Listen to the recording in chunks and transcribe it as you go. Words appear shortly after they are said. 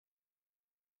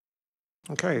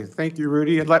Okay, thank you,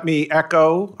 Rudy. And let me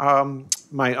echo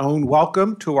my own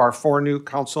welcome to our 4 new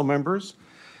council members.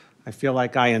 I feel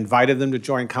like I invited them to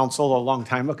join council a long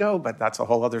time ago, but that's a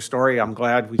whole other story. I'm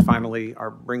glad we finally are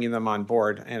bringing them on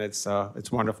board, and it's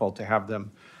wonderful to have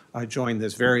them join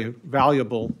this very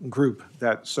valuable group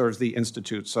that serves the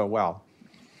Institute so well.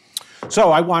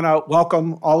 So I want to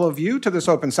welcome all of you to this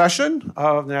open session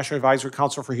of the National Advisory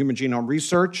Council for Human Genome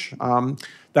Research.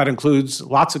 That includes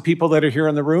lots of people that are here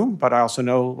in the room, but I also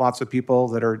know lots of people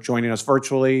that are joining us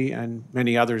virtually and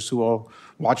many others who will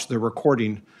watch the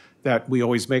recording that we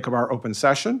always make of our open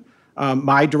session.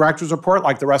 My director's report,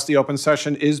 like the rest of the open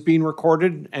session, is being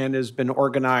recorded and has been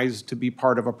organized to be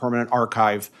part of a permanent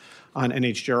archive on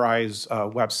NHGRI's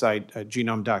website,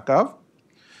 genome.gov.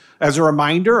 As a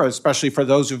reminder, especially for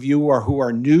those of you who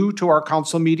are new to our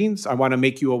council meetings, I want to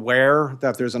make you aware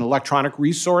that there's an electronic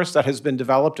resource that has been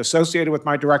developed associated with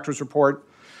my director's report.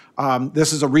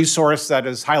 This is a resource that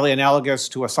is highly analogous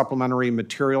to a supplementary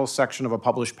materials section of a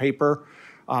published paper.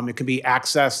 It can be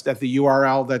accessed at the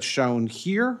URL that's shown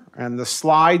here, and the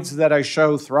slides that I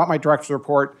show throughout my director's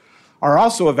report are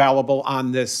also available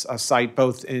on this site,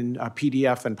 both in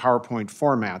PDF and PowerPoint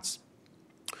formats.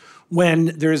 When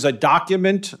there's a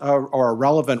document or a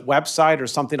relevant website or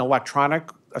something electronic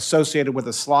associated with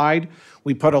a slide,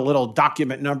 we put a little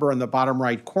document number in the bottom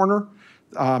right corner,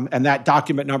 and that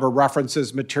document number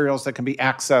references materials that can be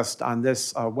accessed on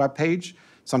this web page. In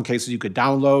some cases, you could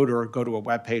download or go to a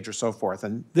web page or so forth.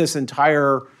 And this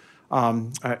entire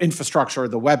infrastructure,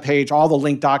 the web page, all the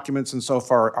linked documents and so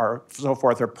forth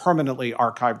are permanently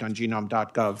archived on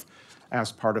genome.gov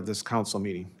as part of this council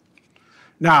meeting.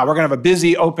 Now, we're going to have a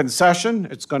busy open session.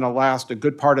 It's going to last a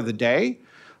good part of the day.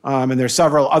 And there's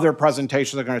several other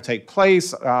presentations that are going to take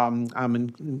place.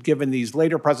 Given these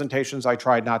later presentations, I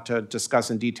tried not to discuss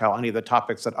in detail any of the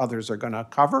topics that others are going to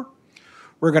cover.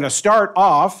 We're going to start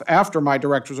off after my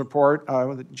director's report.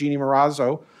 Jeannie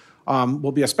Marazzo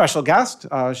will be a special guest.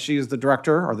 She is the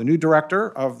director, or the new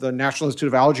director, of the National Institute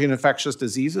of Allergy and Infectious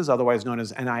Diseases, otherwise known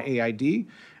as NIAID.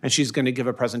 And she's going to give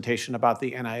a presentation about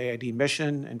the NIAID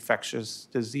mission, infectious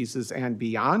diseases, and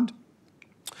beyond.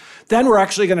 Then we're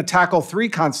actually going to tackle 3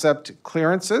 concept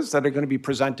clearances that are going to be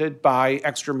presented by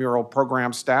extramural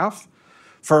program staff.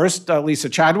 First, Lisa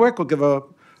Chadwick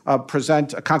will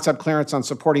present a concept clearance on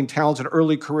supporting talented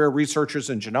early career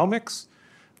researchers in genomics.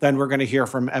 Then we're going to hear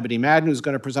from Ebony Madden, who's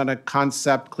going to present a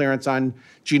concept clearance on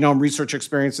genome research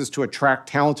experiences to attract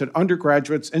talented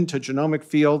undergraduates into genomic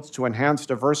fields to enhance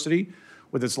diversity.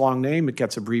 With its long name, it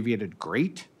gets abbreviated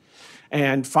GREAT.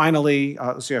 And finally,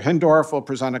 Lucia Hindorf will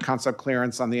present a concept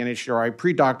clearance on the NHGRI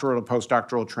Predoctoral and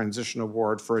Postdoctoral Transition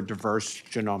Award for a Diverse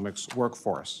Genomics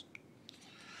Workforce.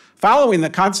 Following the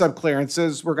concept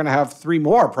clearances, we're going to have 3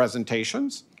 more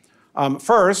presentations.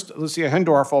 First, Lucia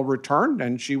Hindorf will return,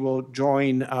 and she will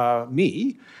join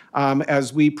me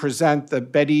as we present the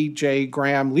Betty J.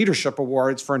 Graham Leadership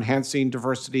Awards for enhancing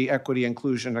diversity, equity,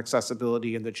 inclusion,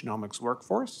 accessibility in the genomics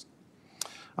workforce.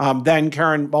 Then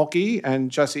Karen Mulkey and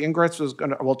Jesse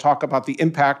Ingritz will talk about the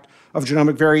impact of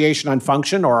genomic variation on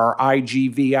function, or our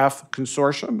IGVF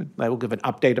consortium. They will give an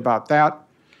update about that.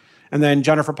 And then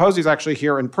Jennifer Posey is actually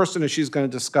here in person, and she's going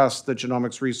to discuss the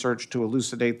genomics research to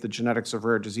elucidate the genetics of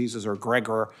rare diseases, or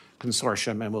GREGOR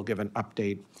consortium, and we'll give an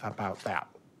update about that.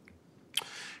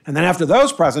 And then after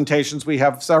those presentations, we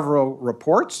have several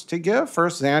reports to give.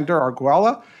 First, Xander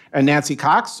Arguella and Nancy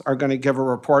Cox are going to give a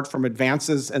report from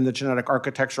Advances in the Genetic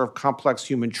Architecture of Complex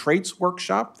Human Traits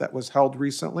workshop that was held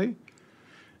recently.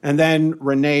 And then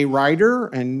Renee Ryder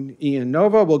and Ian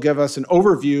Nova will give us an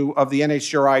overview of the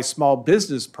NHGRI Small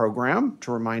Business Program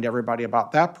to remind everybody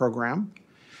about that program.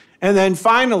 And then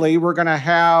finally, we're going to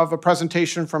have a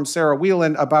presentation from Sarah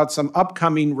Whelan about some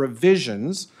upcoming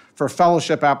revisions for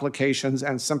fellowship applications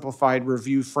and simplified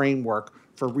review framework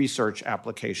for research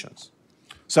applications.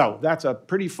 So that's a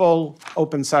pretty full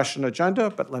open session agenda,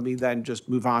 but let me then just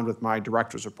move on with my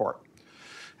director's report.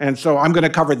 And so I'm going to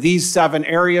cover these 7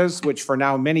 areas, which for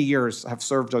now many years have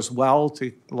served us well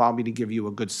to allow me to give you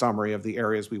a good summary of the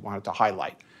areas we wanted to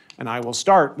highlight. And I will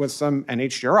start with some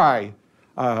NHGRI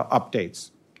updates.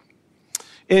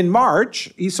 In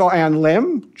March, Isel Ann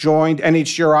Lim joined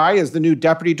NHGRI as the new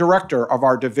deputy director of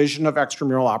our Division of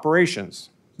Extramural Operations.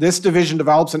 This division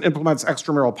develops and implements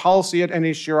extramural policy at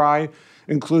NHGRI,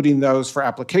 including those for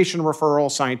application referral,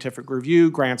 scientific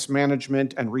review, grants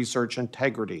management, and research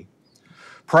integrity.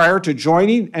 Prior to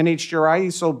joining NHGRI,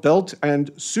 Isel built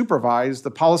and supervised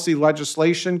the policy,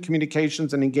 legislation,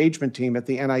 communications, and engagement team at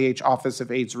the NIH Office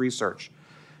of AIDS Research.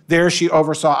 There, she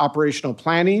oversaw operational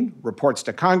planning, reports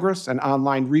to Congress, and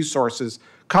online resources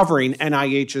covering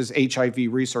NIH's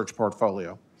HIV research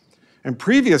portfolio. And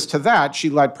previous to that, she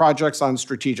led projects on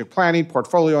strategic planning,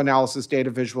 portfolio analysis,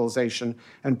 data visualization,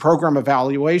 and program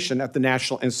evaluation at the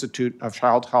National Institute of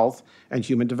Child Health and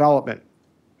Human Development.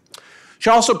 She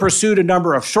also pursued a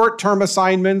number of short-term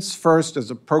assignments, first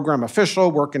as a program official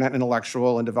working at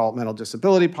intellectual and developmental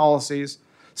disability policies,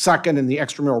 second in the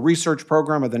extramural research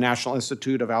program of the National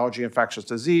Institute of Allergy and Infectious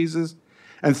Diseases,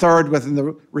 and third within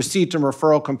the receipt and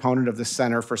referral component of the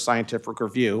Center for Scientific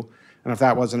Review. And if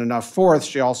that wasn't enough, fourth,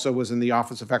 she also was in the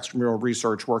Office of Extramural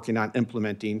Research working on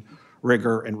implementing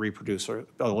rigor and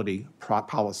reproducibility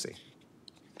policy.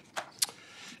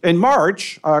 In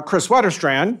March, Chris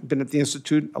Wetterstrand, been at the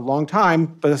Institute a long time,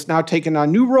 but has now taken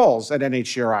on new roles at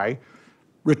NHGRI,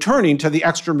 returning to the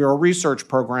Extramural Research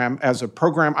Program as a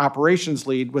program operations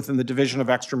lead within the Division of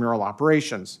Extramural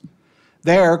Operations.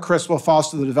 There, Chris will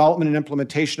foster the development and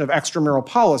implementation of extramural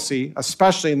policy,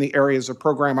 especially in the areas of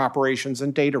program operations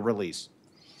and data release.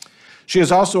 She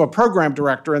is also a program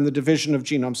director in the Division of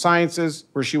Genome Sciences,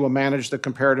 where she will manage the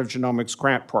comparative genomics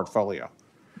grant portfolio.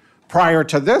 Prior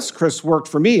to this, Chris worked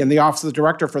for me in the Office of the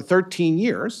Director for 13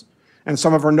 years, and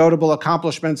some of her notable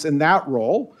accomplishments in that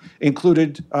role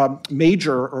included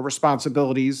major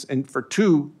responsibilities for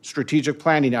 2 strategic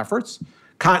planning efforts,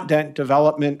 content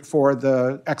development for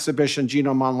the exhibition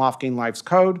Genome Unlocking Life's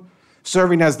Code,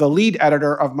 serving as the lead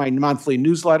editor of my monthly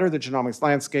newsletter, The Genomics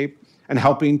Landscape, and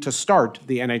helping to start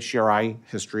the NHGRI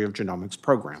History of Genomics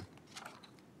program.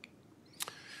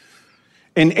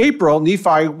 In April,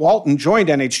 Nephi Walton joined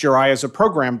NHGRI as a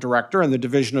program director in the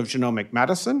Division of Genomic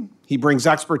Medicine. He brings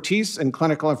expertise in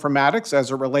clinical informatics as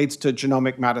it relates to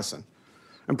genomic medicine.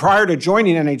 And prior to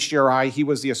joining NHGRI, he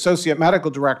was the Associate Medical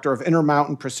Director of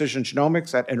Intermountain Precision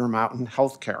Genomics at Intermountain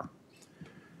Healthcare.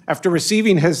 After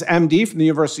receiving his MD from the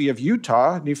University of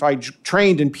Utah, Nephi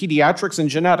trained in pediatrics and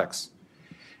genetics.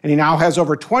 And he now has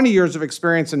over 20 years of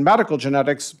experience in medical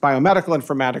genetics, biomedical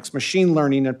informatics, machine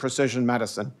learning, and precision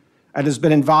medicine, and has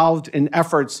been involved in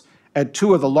efforts at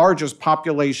 2 of the largest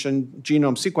population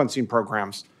genome sequencing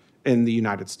programs in the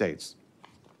United States.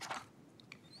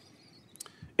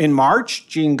 In March,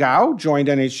 Jean Gao joined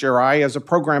NHGRI as a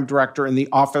program director in the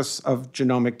Office of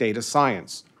Genomic Data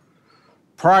Science.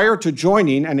 Prior to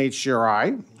joining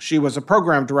NHGRI, she was a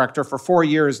program director for 4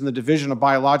 years in the Division of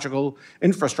Biological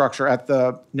Infrastructure at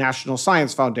the National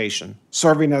Science Foundation,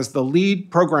 serving as the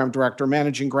lead program director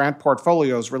managing grant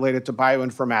portfolios related to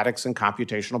bioinformatics and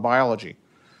computational biology.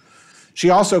 She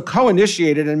also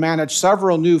co-initiated and managed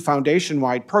several new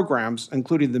foundation-wide programs,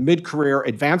 including the Mid-Career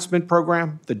Advancement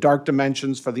Program, the Dark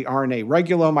Dimensions for the RNA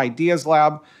Regulome Ideas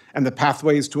Lab, and the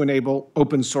Pathways to Enable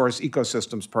Open Source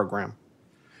Ecosystems Program.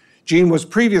 Jean was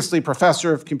previously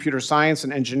professor of computer science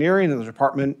and engineering in the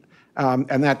department,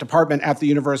 at the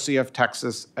University of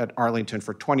Texas at Arlington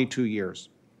for 22 years.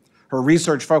 Her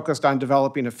research focused on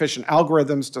developing efficient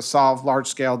algorithms to solve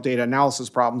large-scale data analysis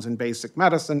problems in basic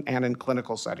medicine and in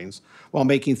clinical settings, while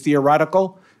making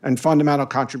theoretical and fundamental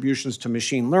contributions to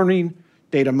machine learning,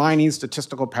 data mining,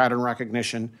 statistical pattern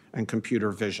recognition, and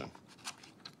computer vision.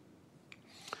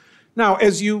 Now,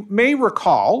 as you may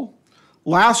recall,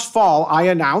 last fall I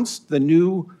announced the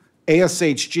new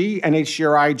ASHG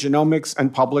NHGRI Genomics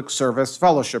and Public Service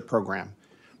Fellowship Program,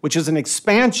 which is an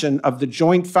expansion of the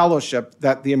joint fellowship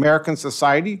that the American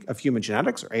Society of Human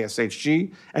Genetics, or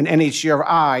ASHG, and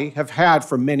NHGRI have had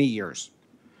for many years.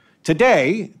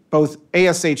 Today, both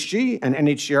ASHG and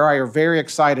NHGRI are very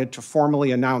excited to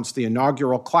formally announce the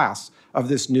inaugural class of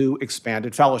this new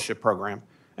expanded fellowship program.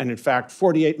 And in fact,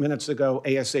 48 minutes ago,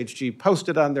 ASHG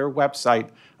posted on their website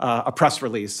a press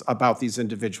release about these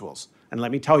individuals. And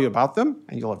let me tell you about them,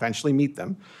 and you'll eventually meet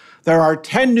them. There are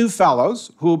 10 new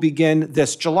fellows who will begin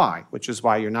this July, which is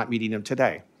why you're not meeting them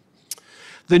today.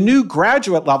 The new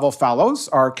graduate level fellows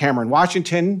are Cameron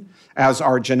Washington as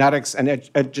our Genetics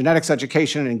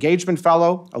Education and Engagement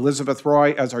Fellow, Elizabeth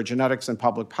Roy as our Genetics and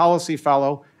Public Policy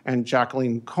Fellow, and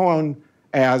Jacqueline Cohen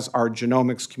as our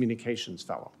Genomics Communications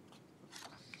Fellow.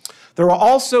 There will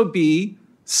also be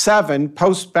 7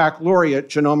 post-baccalaureate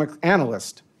genomic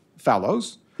analyst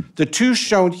fellows. The 2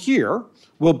 shown here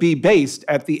will be based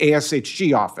at the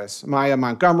ASHG office, Maya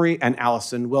Montgomery and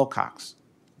Allison Wilcox.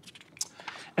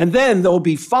 And then there will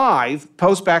be 5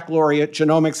 post-baccalaureate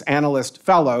genomics analyst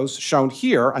fellows shown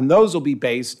here, and those will be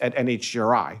based at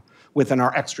NHGRI within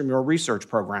our extramural research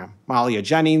program. Malia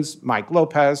Jennings, Mike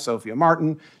Lopez, Sophia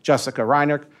Martin, Jessica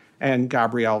Reinick, and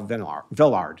Gabrielle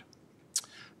Villard.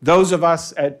 Those of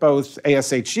us at both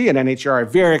ASHG and NHGRI are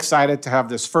very excited to have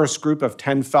this first group of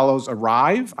 10 fellows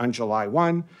arrive on July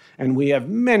 1, and we have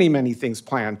many, many things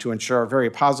planned to ensure a very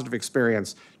positive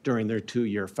experience during their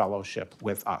 2-year fellowship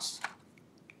with us.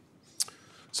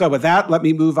 So with that, let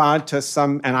me move on to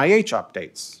some NIH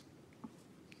updates.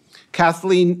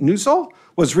 Kathleen Newsell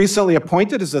was recently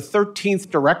appointed as the 13th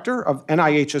director of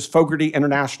NIH's Fogarty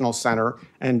International Center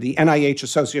and the NIH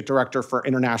Associate Director for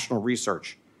International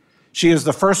Research. She is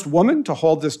the first woman to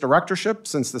hold this directorship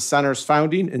since the center's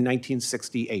founding in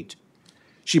 1968.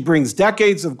 She brings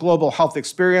decades of global health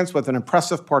experience with an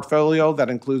impressive portfolio that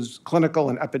includes clinical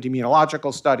and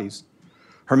epidemiological studies.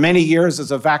 Her many years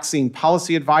as a vaccine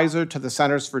policy advisor to the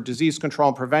Centers for Disease Control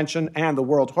and Prevention and the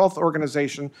World Health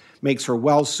Organization makes her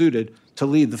well-suited to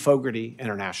lead the Fogarty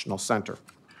International Center.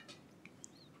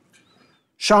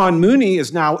 Sean Mooney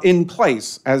is now in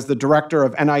place as the director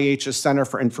of NIH's Center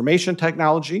for Information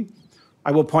Technology.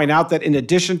 I will point out that in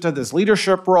addition to this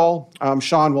leadership role,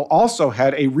 Sean will also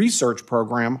head a research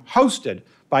program hosted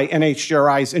by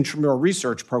NHGRI's intramural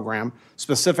research program,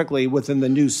 specifically within the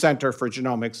new Center for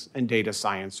Genomics and Data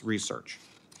Science Research.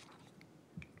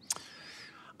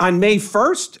 On May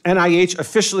 1st, NIH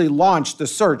officially launched the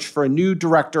search for a new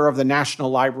director of the National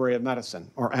Library of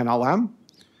Medicine, or NLM.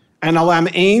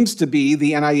 NLM aims to be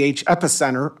the NIH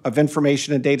epicenter of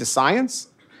information and data science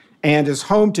and is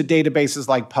home to databases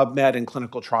like PubMed and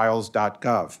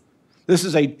clinicaltrials.gov. This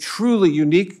is a truly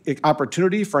unique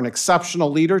opportunity for an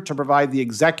exceptional leader to provide the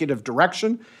executive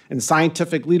direction and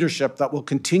scientific leadership that will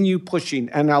continue pushing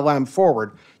NLM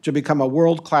forward to become a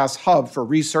world-class hub for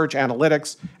research,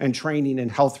 analytics, and training in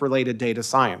health-related data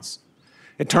science.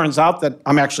 It turns out that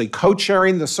I'm actually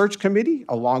co-chairing the search committee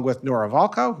along with Nora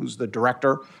Valko, who's the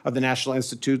director of the National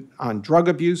Institute on Drug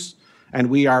Abuse, and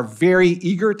we are very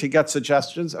eager to get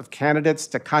suggestions of candidates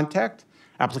to contact.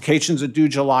 Applications are due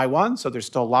July 1, so there's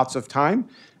still lots of time.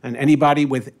 And anybody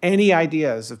with any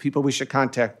ideas of people we should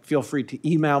contact, feel free to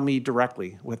email me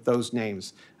directly with those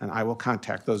names, and I will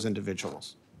contact those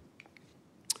individuals.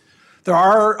 There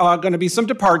are going to be some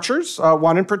departures,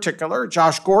 one in particular.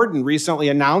 Josh Gordon recently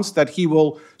announced that he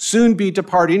will soon be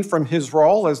departing from his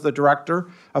role as the director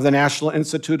of the National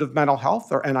Institute of Mental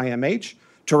Health, or NIMH,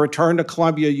 to return to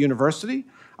Columbia University.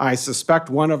 I suspect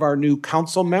one of our new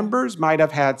council members might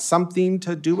have had something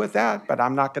to do with that, but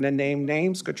I'm not going to name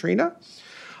names, Katrina.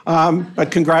 But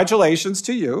congratulations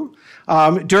to you.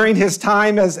 During his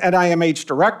time as NIMH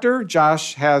director,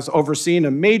 Josh has overseen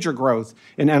a major growth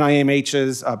in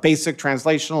NIMH's basic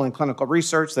translational and clinical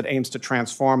research that aims to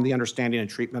transform the understanding and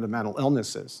treatment of mental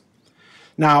illnesses.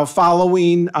 Now,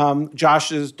 following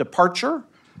Josh's departure,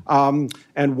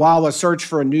 and while a search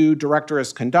for a new director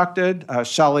is conducted,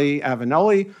 Shelley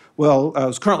Avenelli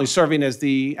is currently serving as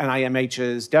the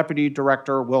NIMH's deputy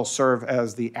director, will serve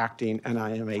as the acting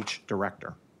NIMH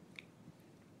director.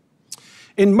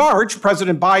 In March,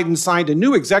 President Biden signed a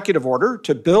new executive order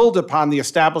to build upon the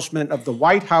establishment of the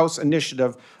White House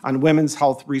Initiative on Women's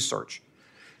Health Research.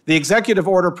 The executive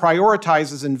order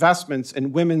prioritizes investments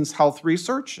in women's health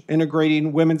research,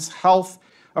 integrating women's health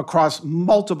across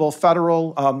multiple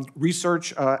federal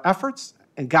research efforts,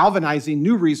 and galvanizing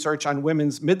new research on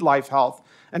women's midlife health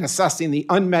and assessing the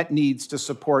unmet needs to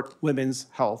support women's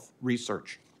health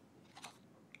research.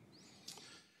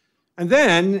 And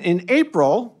then in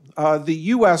April, the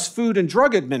U.S. Food and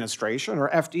Drug Administration, or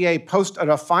FDA, posted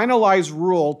a finalized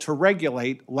rule to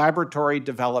regulate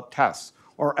laboratory-developed tests,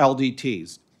 or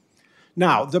LDTs.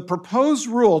 Now, the proposed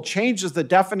rule changes the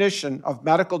definition of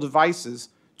medical devices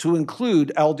to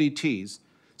include LDTs,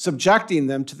 subjecting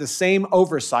them to the same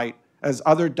oversight as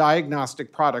other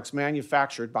diagnostic products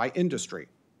manufactured by industry.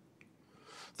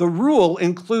 The rule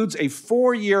includes a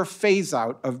 4-year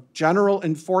phase-out of general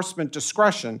enforcement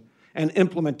discretion and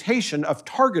implementation of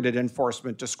targeted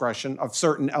enforcement discretion of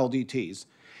certain LDTs,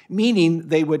 meaning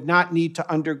they would not need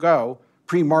to undergo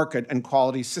pre-market and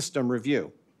quality system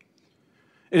review.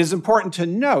 It is important to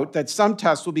note that some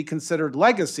tests will be considered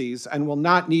legacies and will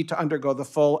not need to undergo the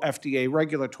full FDA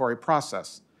regulatory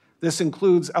process. This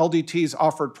includes LDTs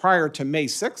offered prior to May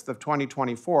 6th of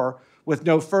 2024 with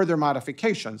no further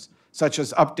modifications, such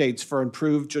as updates for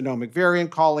improved genomic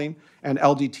variant calling and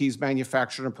LDTs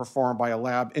manufactured and performed by a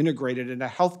lab integrated in a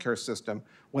healthcare system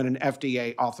when an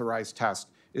FDA-authorized test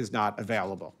is not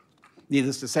available.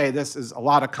 Needless to say, this is a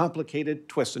lot of complicated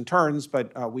twists and turns,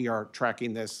 but we are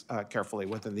tracking this carefully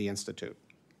within the Institute.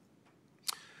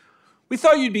 We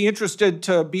thought you'd be interested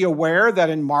to be aware that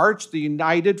in March, the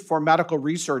United for Medical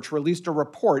Research released a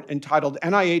report entitled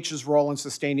NIH's Role in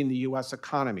Sustaining the U.S.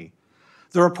 Economy.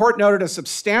 The report noted a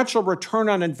substantial return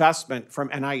on investment from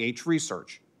NIH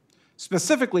research.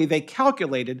 Specifically, they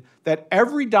calculated that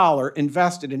every dollar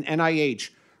invested in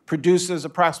NIH produces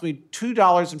approximately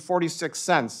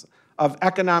 $2.46 of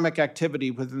economic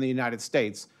activity within the United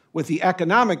States, with the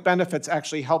economic benefits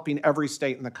actually helping every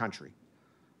state in the country.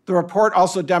 The report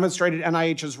also demonstrated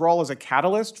NIH's role as a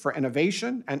catalyst for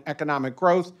innovation and economic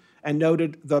growth and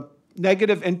noted the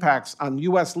negative impacts on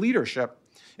U.S. leadership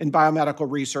in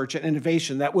biomedical research and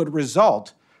innovation that would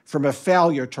result from a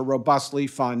failure to robustly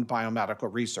fund biomedical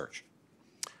research.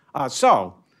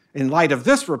 So, in light of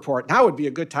this report, now would be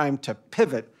a good time to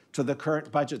pivot to the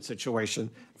current budget situation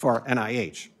for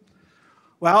NIH.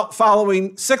 Well,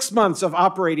 following 6 months of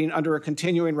operating under a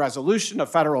continuing resolution, a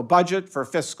federal budget for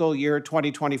fiscal year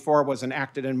 2024 was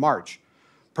enacted in March,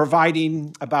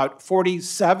 providing about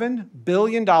 $47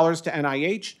 billion to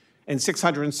NIH and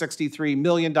 $663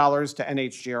 million to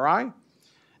NHGRI.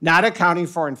 Not accounting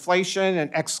for inflation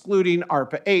and excluding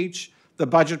ARPA-H, the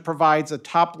budget provides a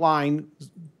top-line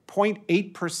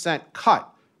 0.8%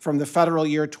 cut from the federal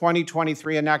year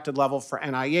 2023 enacted level for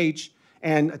NIH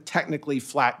and a technically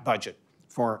flat budget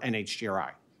for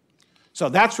NHGRI. So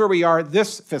that's where we are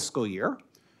this fiscal year.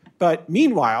 But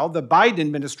meanwhile, the Biden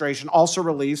administration also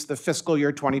released the fiscal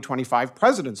year 2025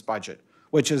 president's budget,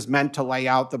 which is meant to lay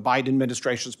out the Biden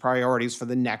administration's priorities for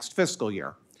the next fiscal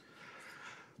year.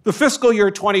 The fiscal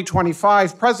year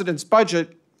 2025 president's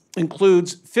budget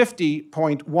includes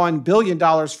 $50.1 billion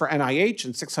for NIH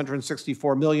and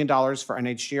 $664 million for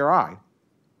NHGRI.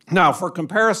 Now, for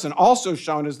comparison, also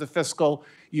shown is the fiscal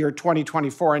year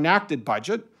 2024 enacted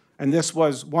budget, and this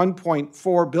was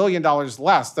 $1.4 billion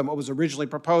less than what was originally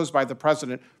proposed by the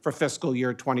president for fiscal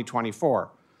year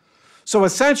 2024. So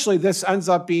essentially, this ends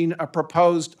up being a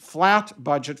proposed flat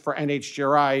budget for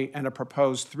NHGRI and a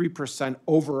proposed 3%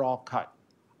 overall cut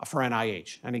for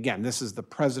NIH. And again, this is the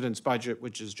president's budget,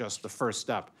 which is just the first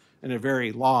step in a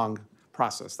very long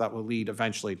process that will lead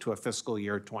eventually to a fiscal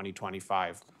year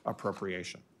 2025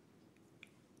 appropriation.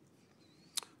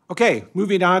 Okay,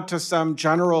 moving on to some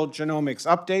general genomics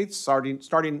updates,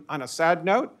 starting on a sad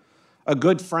note. A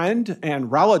good friend and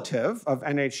relative of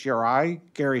NHGRI,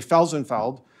 Gary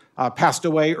Felsenfeld, passed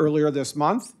away earlier this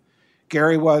month.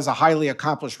 Gary was a highly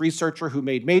accomplished researcher who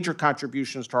made major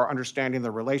contributions to our understanding of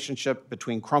the relationship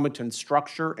between chromatin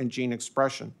structure and gene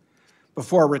expression.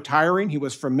 Before retiring, he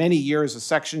was for many years a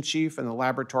section chief in the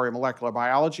Laboratory of Molecular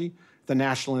Biology at the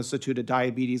National Institute of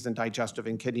Diabetes and Digestive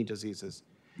and Kidney Diseases.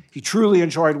 He truly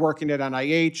enjoyed working at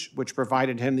NIH, which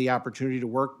provided him the opportunity to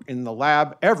work in the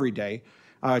lab every day,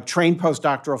 train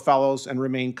postdoctoral fellows, and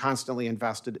remain constantly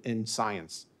invested in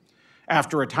science.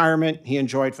 After retirement, he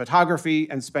enjoyed photography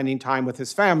and spending time with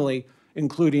his family,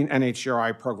 including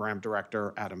NHGRI Program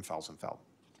Director Adam Felsenfeld.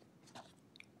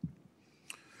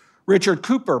 Richard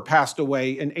Cooper passed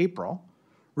away in April.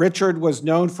 Richard was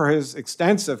known for his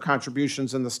extensive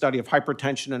contributions in the study of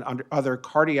hypertension and other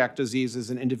cardiac diseases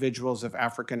in individuals of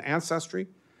African ancestry.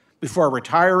 Before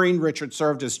retiring, Richard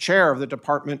served as chair of the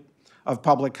Department of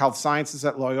Public Health Sciences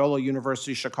at Loyola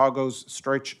University Chicago's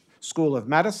Stritch School of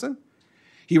Medicine.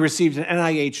 He received an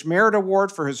NIH Merit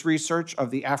Award for his research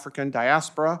of the African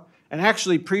diaspora and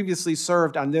actually previously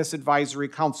served on this advisory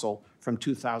council from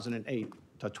 2008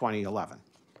 to 2011.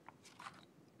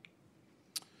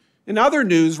 In other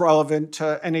news relevant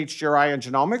to NHGRI and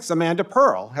genomics, Amanda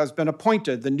Pearl has been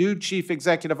appointed the new Chief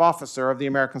Executive Officer of the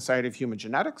American Society of Human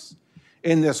Genetics.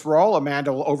 In this role,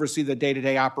 Amanda will oversee the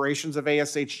day-to-day operations of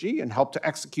ASHG and help to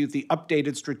execute the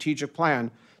updated strategic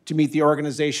plan to meet the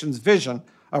organization's vision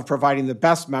of providing the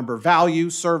best member value,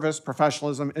 service,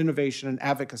 professionalism, innovation, and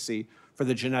advocacy for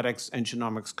the genetics and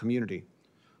genomics community.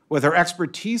 With her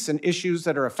expertise in issues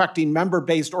that are affecting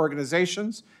member-based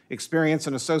organizations, experience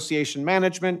in association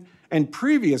management, and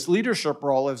previous leadership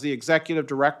role as the executive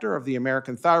director of the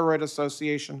American Thyroid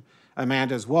Association,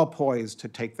 Amanda is well poised to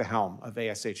take the helm of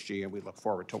ASHG, and we look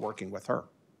forward to working with her.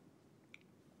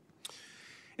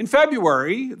 In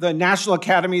February, the National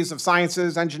Academies of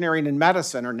Sciences, Engineering, and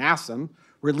Medicine, or NASEM,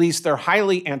 released their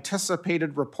highly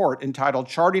anticipated report entitled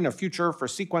Charting a Future for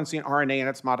Sequencing RNA and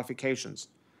Its Modifications.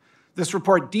 This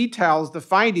report details the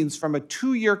findings from a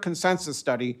 2-year consensus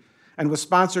study and was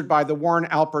sponsored by the Warren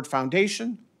Alpert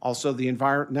Foundation, also the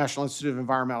National Institute of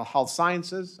Environmental Health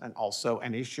Sciences, and also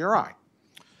NHGRI.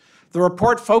 The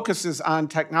report focuses on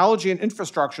technology and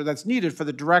infrastructure that's needed for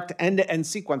the direct end-to-end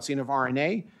sequencing of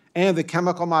RNA and the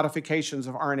chemical modifications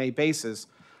of RNA bases,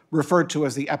 referred to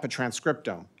as the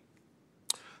epitranscriptome.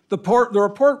 The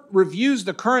report reviews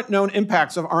the current known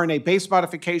impacts of RNA-based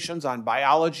modifications on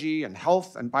biology and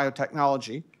health and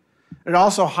biotechnology. It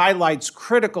also highlights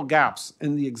critical gaps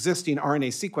in the existing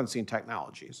RNA sequencing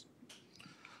technologies.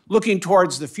 Looking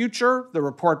towards the future, the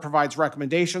report provides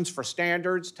recommendations for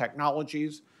standards,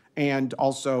 technologies, and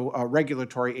also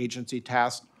regulatory agency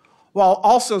tasks, while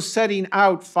also setting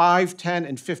out 5, 10,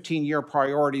 and 15-year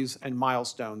priorities and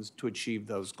milestones to achieve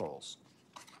those goals.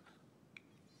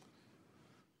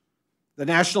 The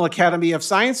National Academy of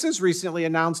Sciences recently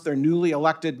announced their newly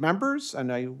elected members, and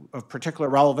of particular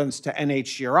relevance to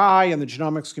NHGRI and the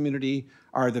genomics community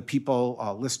are the people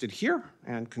listed here.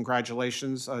 And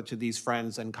congratulations to these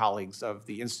friends and colleagues of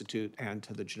the Institute and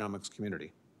to the genomics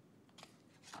community.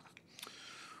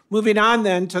 Moving on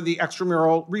then to the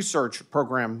extramural research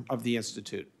program of the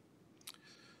Institute.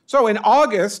 So in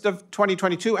August of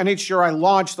 2022, NHGRI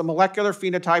launched the Molecular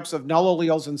Phenotypes of Null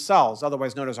Alleles in Cells,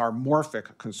 otherwise known as our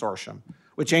MORPHIC consortium,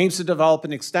 which aims to develop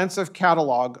an extensive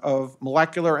catalog of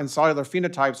molecular and cellular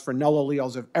phenotypes for null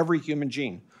alleles of every human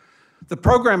gene. The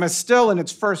program is still in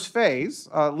its first phase,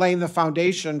 laying the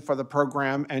foundation for the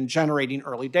program and generating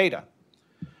early data.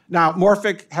 Now,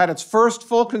 MORPHIC had its first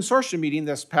full consortium meeting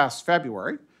this past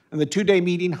February, and the two-day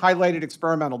meeting highlighted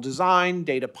experimental design,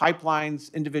 data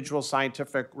pipelines, individual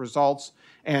scientific results,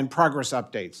 and progress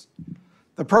updates.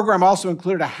 The program also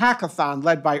included a hackathon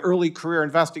led by early career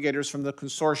investigators from the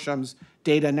consortium's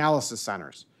data analysis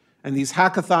centers. And these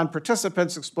hackathon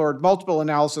participants explored multiple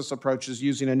analysis approaches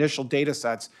using initial data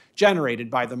sets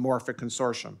generated by the MORPHIC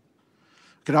consortium.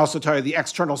 I can also tell you the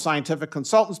external scientific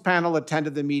consultants panel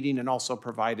attended the meeting and also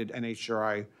provided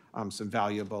NHGRI some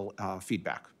valuable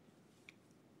feedback.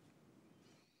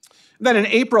 Then in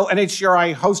April,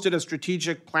 NHGRI hosted a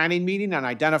strategic planning meeting on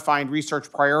identifying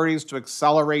research priorities to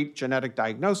accelerate genetic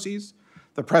diagnoses.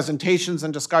 The presentations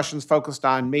and discussions focused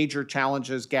on major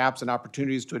challenges, gaps, and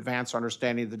opportunities to advance our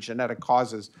understanding of the genetic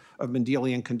causes of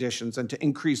Mendelian conditions and to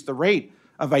increase the rate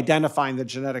of identifying the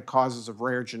genetic causes of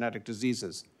rare genetic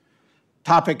diseases.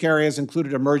 Topic areas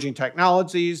included emerging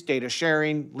technologies, data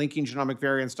sharing, linking genomic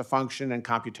variants to function, and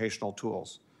computational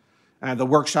tools. The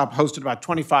workshop hosted about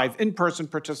 25 in-person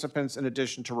participants in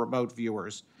addition to remote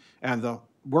viewers. And the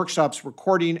workshop's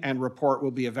recording and report will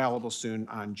be available soon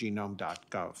on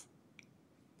genome.gov.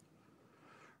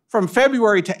 From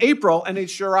February to April,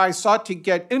 NHGRI sought to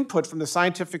get input from the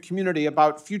scientific community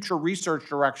about future research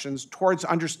directions towards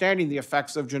understanding the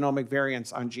effects of genomic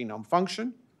variants on genome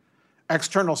function.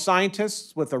 External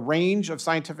scientists with a range of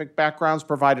scientific backgrounds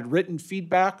provided written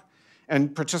feedback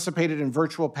and participated in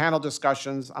virtual panel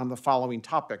discussions on the following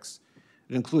topics.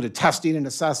 It included testing and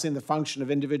assessing the function of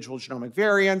individual genomic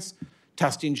variants,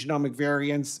 testing genomic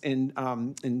variants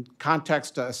in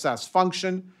context to assess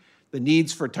function, the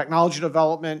needs for technology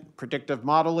development, predictive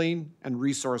modeling, and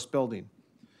resource building.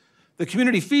 The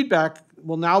community feedback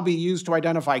will now be used to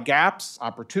identify gaps,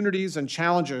 opportunities, and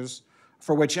challenges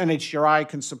for which NHGRI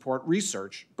can support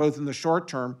research, both in the short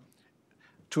term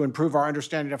to improve our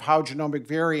understanding of how genomic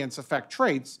variants affect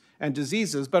traits and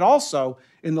diseases, but also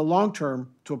in the long term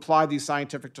to apply these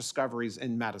scientific discoveries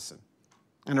in medicine.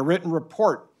 And a written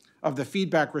report of the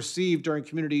feedback received during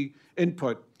community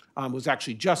input was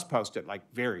actually just posted, like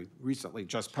very recently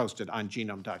just posted on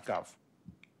genome.gov.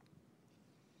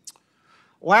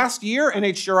 Last year,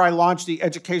 NHGRI launched the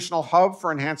Educational Hub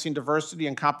for Enhancing Diversity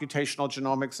in Computational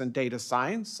Genomics and Data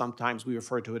Science. Sometimes we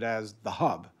refer to it as the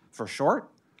Hub for short.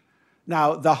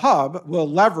 Now, the Hub will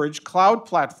leverage cloud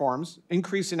platforms,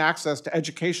 increasing access to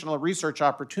educational and research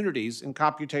opportunities in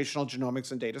computational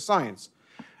genomics and data science.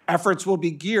 Efforts will be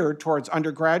geared towards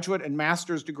undergraduate and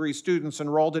master's degree students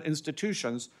enrolled at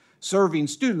institutions serving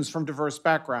students from diverse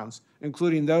backgrounds,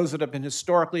 including those that have been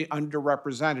historically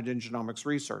underrepresented in genomics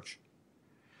research.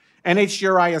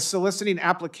 NHGRI is soliciting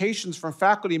applications from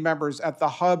faculty members at the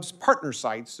Hub's partner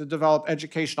sites to develop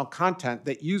educational content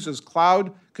that uses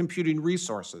cloud computing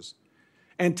resources.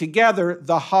 And together,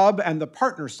 the Hub and the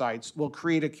partner sites will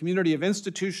create a community of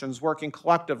institutions working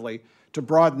collectively to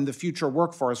broaden the future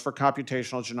workforce for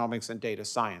computational genomics and data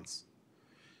science.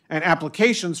 And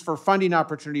applications for funding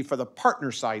opportunity for the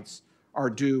partner sites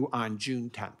are due on June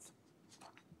 10th.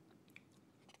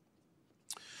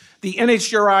 The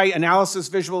NHGRI Analysis,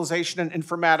 Visualization, and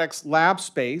Informatics Lab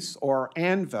Space, or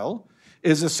ANVIL,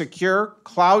 is a secure,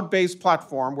 cloud-based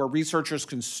platform where researchers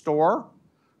can store,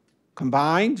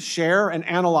 combine, share, and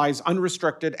analyze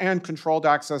unrestricted and controlled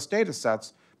access data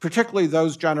sets, particularly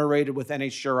those generated with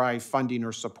NHGRI funding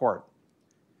or support.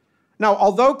 Now,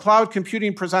 although cloud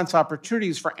computing presents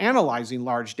opportunities for analyzing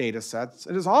large data sets,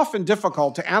 it is often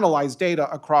difficult to analyze data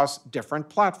across different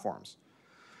platforms.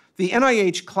 The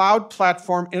NIH Cloud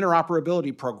Platform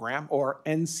Interoperability Program, or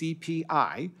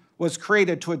NCPI, was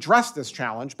created to address this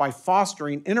challenge by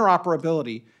fostering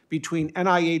interoperability between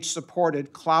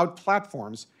NIH-supported cloud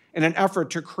platforms in an effort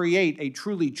to create a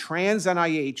truly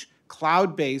trans-NIH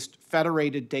cloud-based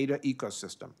federated data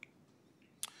ecosystem.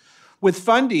 With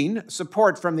funding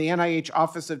support from the NIH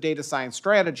Office of Data Science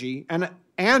Strategy,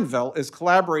 ANVIL is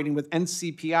collaborating with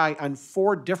NCPI on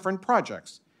 4 different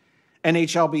projects: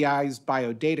 NHLBI's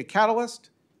Biodata Catalyst,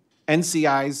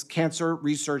 NCI's Cancer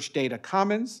Research Data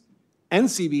Commons,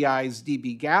 NCBI's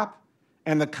dbGaP,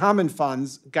 and the Common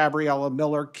Fund's Gabriella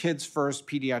Miller Kids First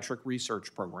Pediatric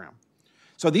Research Program.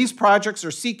 So these projects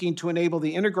are seeking to enable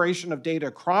the integration of data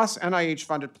across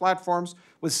NIH-funded platforms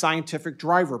with scientific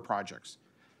driver projects.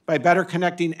 By better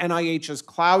connecting NIH's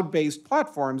cloud-based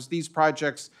platforms, these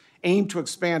projects aim to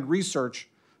expand research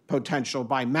potential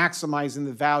by maximizing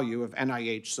the value of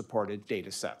NIH-supported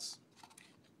data sets.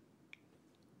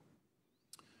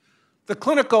 The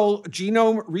Clinical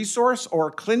Genome Resource,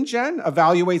 or ClinGen,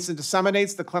 evaluates and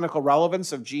disseminates the clinical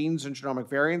relevance of genes and genomic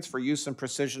variants for use in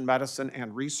precision medicine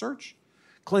and research.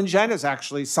 ClinGen is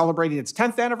actually celebrating its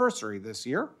 10th anniversary this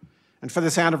year. And for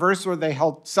this anniversary, they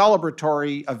held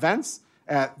celebratory events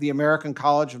at the American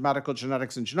College of Medical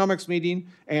Genetics and Genomics meeting,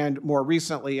 and more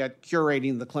recently at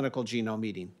Curating the Clinical Genome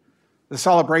meeting. The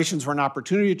celebrations were an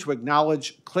opportunity to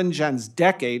acknowledge ClinGen's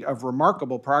decade of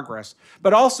remarkable progress,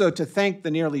 but also to thank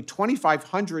the nearly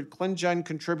 2,500 ClinGen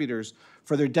contributors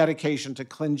for their dedication to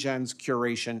ClinGen's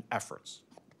curation efforts.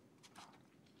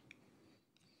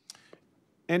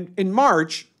 And in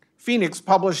March, Phoenix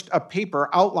published a paper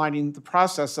outlining the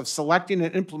process of selecting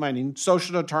and implementing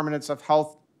social determinants of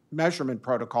health measurement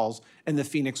protocols in the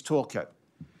Phoenix Toolkit.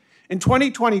 In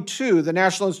 2022, the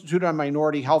National Institute on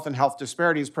Minority Health and Health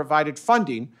Disparities provided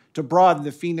funding to broaden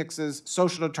the Phoenix's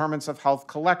social determinants of health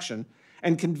collection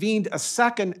and convened a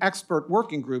second expert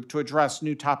working group to address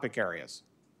new topic areas.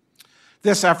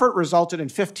 This effort resulted in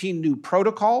 15 new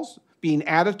protocols being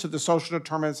added to the social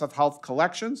determinants of health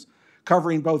collections,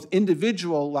 covering both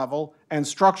individual level and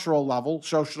structural level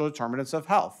social determinants of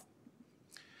health.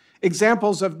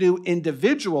 Examples of new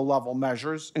individual level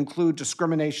measures include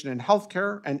discrimination in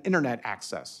healthcare and internet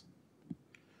access.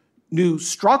 New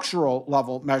structural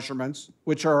level measurements,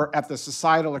 which are at the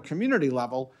societal or community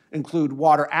level, include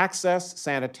water access,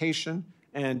 sanitation,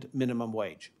 and minimum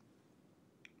wage.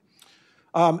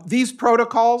 These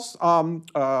protocols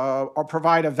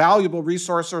provide a valuable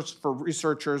resource for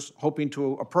researchers hoping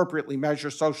to appropriately measure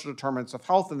social determinants of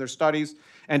health in their studies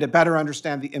and to better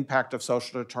understand the impact of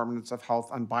social determinants of health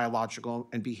on biological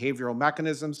and behavioral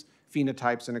mechanisms,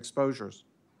 phenotypes, and exposures.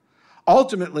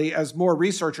 Ultimately, as more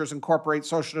researchers incorporate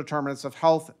social determinants of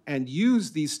health and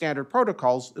use these standard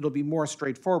protocols, it'll be more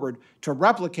straightforward to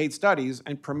replicate studies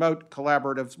and promote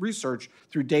collaborative research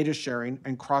through data sharing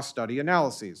and cross-study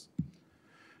analyses.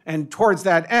 And towards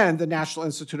that end, the National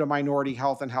Institute of Minority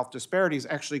Health and Health Disparities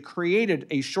actually created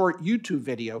a short YouTube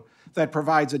video that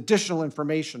provides additional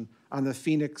information on the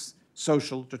Phoenix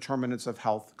Social Determinants of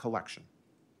Health collection.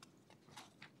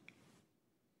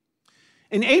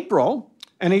 In April,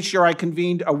 NHGRI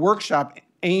convened a workshop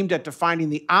aimed at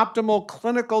defining the optimal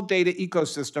clinical data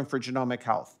ecosystem for genomic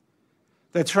health.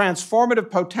 The transformative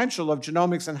potential of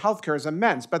genomics in healthcare is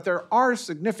immense, but there are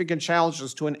significant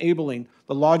challenges to enabling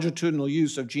the longitudinal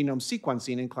use of genome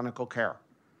sequencing in clinical care.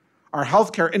 Our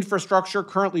healthcare infrastructure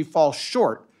currently falls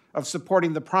short of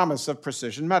supporting the promise of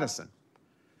precision medicine.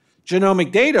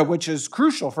 Genomic data, which is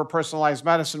crucial for personalized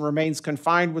medicine, remains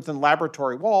confined within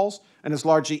laboratory walls and is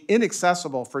largely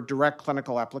inaccessible for direct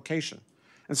clinical application.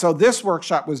 And so this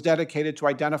workshop was dedicated to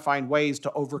identifying ways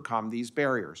to overcome these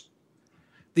barriers.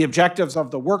 The objectives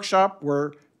of the workshop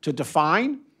were to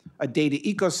define a data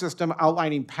ecosystem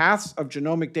outlining paths of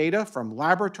genomic data from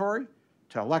laboratory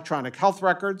to electronic health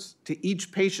records to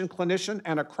each patient clinician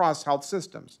and across health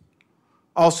systems.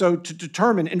 Also, to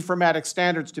determine informatics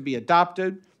standards to be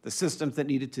adopted, the systems that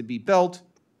needed to be built,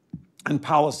 and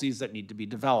policies that need to be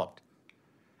developed.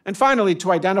 And finally,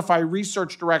 to identify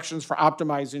research directions for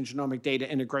optimizing genomic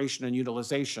data integration and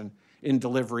utilization in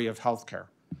delivery of healthcare.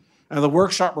 And the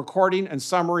workshop recording and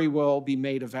summary will be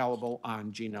made available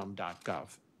on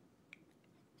genome.gov.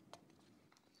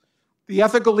 The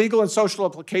Ethical, Legal, and Social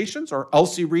Applications, or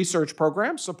ELSI research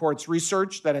program, supports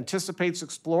research that anticipates,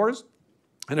 explores,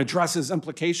 and addresses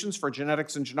implications for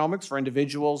genetics and genomics for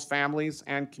individuals, families,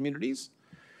 and communities.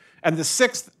 And the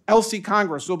 6th ELSI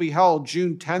Congress will be held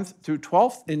June 10th through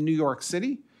 12th in New York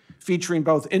City, featuring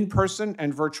both in-person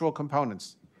and virtual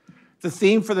components. The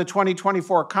theme for the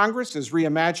 2024 Congress is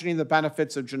Reimagining the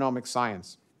Benefits of Genomic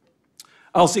Science.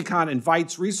 ELSICon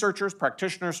invites researchers,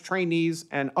 practitioners, trainees,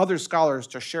 and other scholars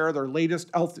to share their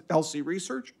latest ELSI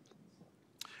research,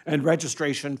 and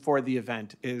registration for the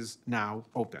event is now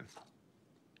open.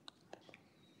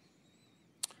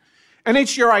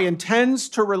 NHGRI intends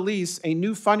to release a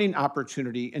new funding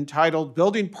opportunity entitled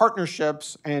Building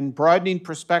Partnerships and Broadening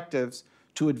Perspectives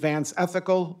to Advance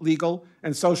Ethical, Legal,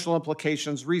 and Social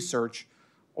Implications Research,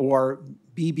 or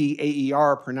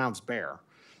BBAER, pronounced BEAR.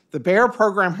 The BEAR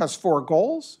program has 4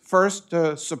 goals. First,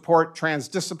 to support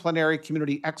transdisciplinary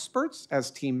community experts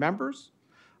as team members.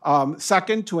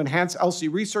 Second, to enhance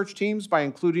ELSI research teams by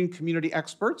including community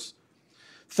experts.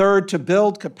 Third, to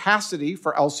build capacity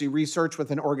for ELSI research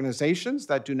within organizations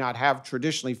that have not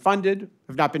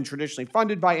been traditionally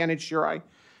funded by NHGRI.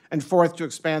 And fourth, to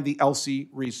expand the ELSI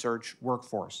research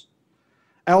workforce.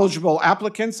 Eligible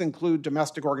applicants include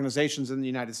domestic organizations in the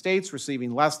United States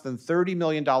receiving less than $30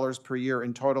 million per year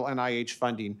in total NIH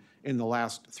funding in the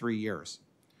last 3 years.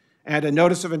 And a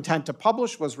notice of intent to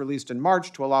publish was released in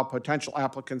March to allow potential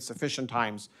applicants sufficient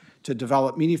times to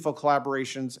develop meaningful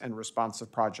collaborations and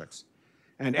responsive projects.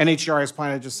 And NHGRI is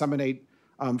planning to disseminate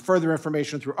further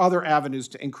information through other avenues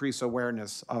to increase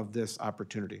awareness of this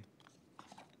opportunity.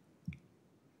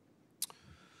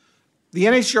 The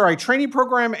NHGRI training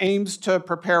program aims to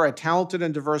prepare a talented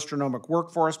and diverse genomic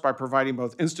workforce by providing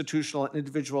both institutional and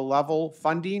individual level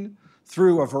funding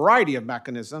through a variety of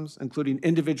mechanisms, including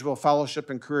individual fellowship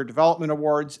and career development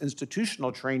awards,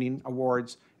 institutional training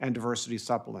awards, and diversity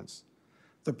supplements.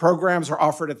 The programs are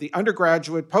offered at the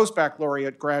undergraduate,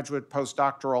 post-baccalaureate, graduate,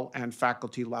 postdoctoral, and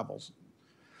faculty levels.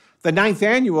 The 9th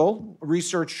annual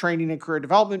Research Training and Career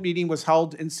Development meeting was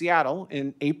held in Seattle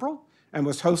in April and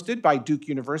was hosted by Duke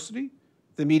University.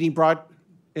 The meeting brought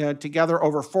together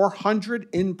over 400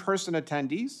 in-person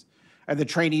attendees, and the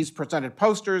trainees presented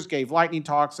posters, gave lightning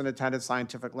talks, and attended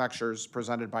scientific lectures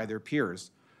presented by their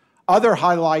peers. Other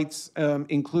highlights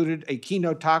included a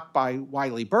keynote talk by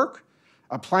Wiley Burke,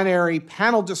 a plenary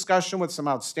panel discussion with some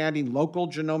outstanding local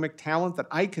genomic talent that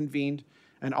I convened,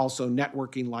 and also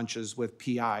networking lunches with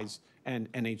PIs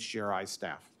and NHGRI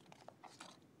staff.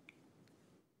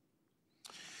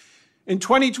 In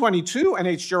 2022,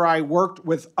 NHGRI worked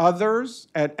with others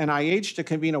at NIH to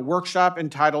convene a workshop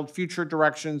entitled Future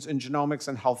Directions in Genomics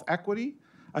and Health Equity,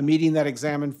 a meeting that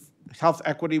examined health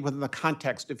equity within the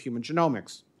context of human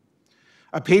genomics.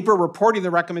 A paper reporting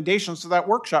the recommendations to that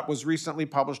workshop was recently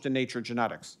published in Nature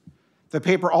Genetics. The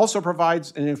paper also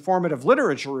provides an informative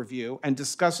literature review and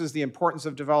discusses the importance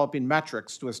of developing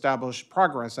metrics to establish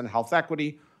progress in health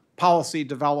equity, policy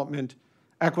development,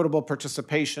 equitable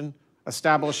participation,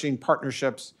 establishing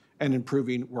partnerships, and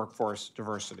improving workforce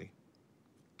diversity.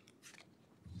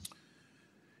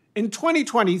 In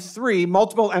 2023,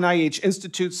 multiple NIH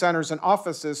institutes, centers, and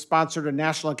offices sponsored a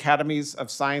National Academies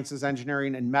of Sciences,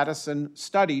 Engineering, and Medicine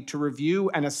study to review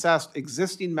and assess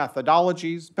existing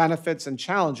methodologies, benefits, and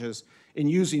challenges in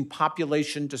using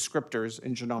population descriptors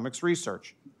in genomics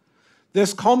research.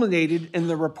 This culminated in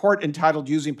the report entitled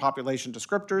Using Population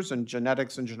Descriptors in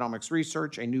Genetics and Genomics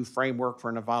Research, a New Framework for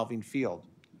an Evolving Field.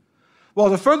 Well,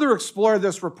 to further explore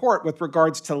this report with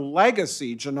regards to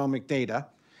legacy genomic data,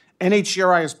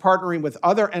 NHGRI is partnering with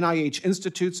other NIH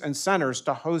institutes and centers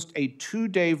to host a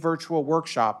 2-day virtual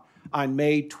workshop on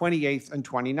May 28th and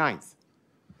 29th.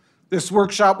 This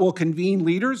workshop will convene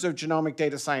leaders of genomic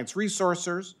data science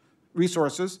resources,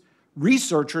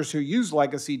 researchers who use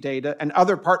legacy data, and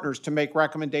other partners to make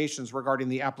recommendations regarding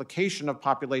the application of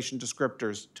population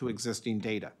descriptors to existing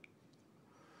data.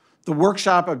 The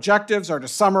workshop objectives are to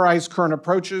summarize current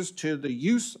approaches to the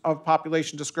use of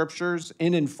population descriptors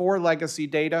in and for legacy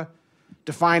data,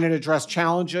 define and address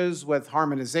challenges with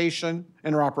harmonization,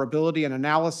 interoperability, and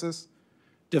analysis,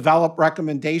 develop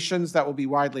recommendations that will be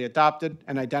widely adopted,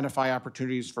 and identify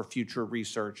opportunities for future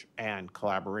research and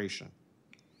collaboration.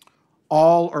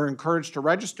 All are encouraged to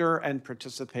register and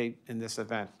participate in this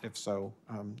event, if so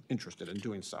interested in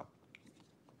doing so.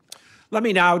 Let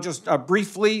me now just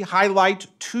briefly highlight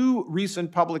 2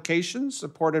 recent publications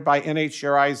supported by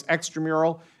NHGRI's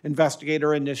extramural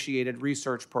investigator-initiated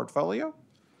research portfolio.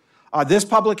 This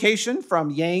publication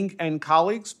from Yang and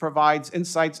colleagues provides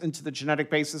insights into the genetic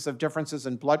basis of differences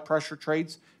in blood pressure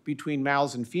traits between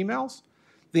males and females.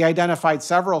 They identified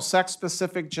several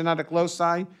sex-specific genetic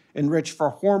loci enriched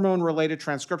for hormone-related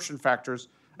transcription factors,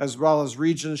 as well as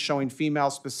regions showing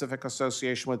female-specific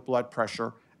association with blood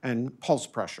pressure and pulse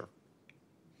pressure.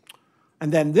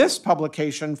 And then this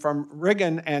publication from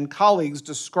Riggin and colleagues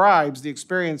describes the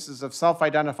experiences of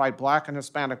self-identified Black and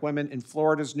Hispanic women in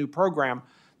Florida's new program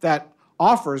that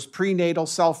offers prenatal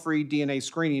cell-free DNA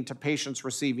screening to patients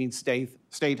receiving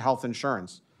state health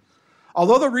insurance.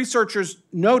 Although the researchers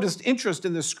noticed interest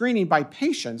in the screening by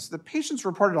patients, the patients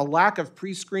reported a lack of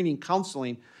pre-screening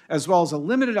counseling, as well as a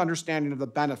limited understanding of the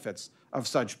benefits of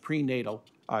such prenatal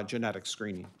genetic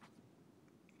screening.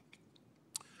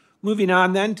 Moving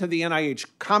on then to the NIH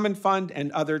Common Fund and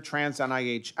other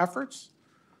trans-NIH efforts.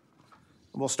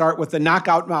 We'll start with the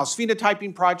Knockout Mouse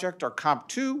Phenotyping Project, or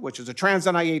COMP2, which is a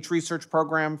trans-NIH research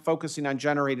program focusing on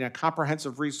generating a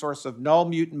comprehensive resource of null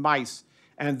mutant mice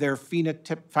and their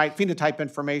phenotype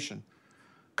information.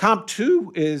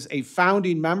 COMP2 is a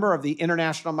founding member of the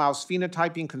International Mouse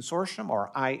Phenotyping Consortium,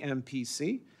 or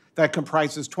IMPC, that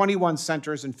comprises 21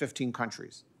 centers in 15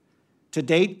 countries. To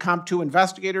date, COMP2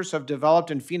 investigators have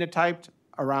developed and phenotyped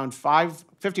around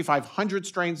 5,500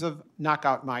 strains of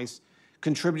knockout mice,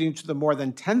 contributing to the more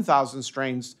than 10,000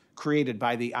 strains created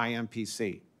by the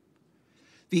IMPC.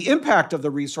 The impact of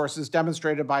the resource is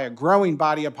demonstrated by a growing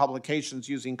body of publications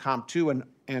using COMP2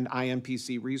 and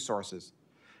IMPC resources.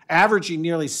 Averaging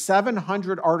nearly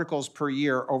 700 articles per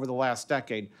year over the last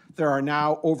decade, there are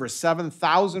now over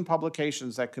 7,000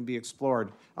 publications that can be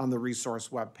explored on the resource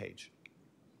webpage.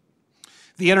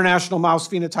 The International Mouse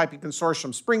Phenotyping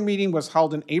Consortium Spring Meeting was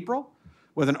held in April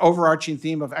with an overarching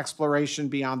theme of exploration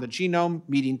beyond the genome,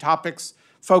 meeting topics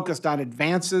focused on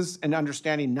advances in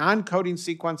understanding non-coding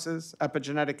sequences,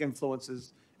 epigenetic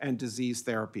influences, and disease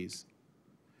therapies.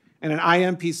 And an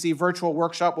IMPC virtual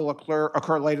workshop will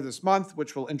occur later this month,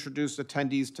 which will introduce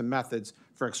attendees to methods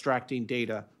for extracting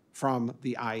data from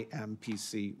the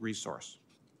IMPC resource.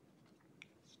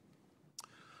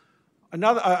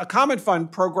 A Common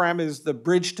Fund program is the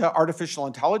Bridge to Artificial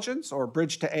Intelligence, or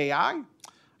Bridge to AI.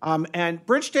 And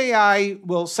Bridge to AI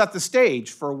will set the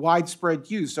stage for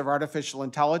widespread use of artificial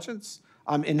intelligence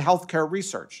in healthcare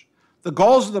research. The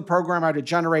goals of the program are to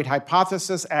generate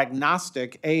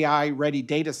hypothesis-agnostic AI-ready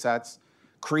data sets,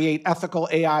 create ethical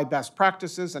AI best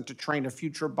practices, and to train a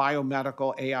future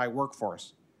biomedical AI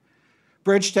workforce.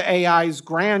 Bridge to AI's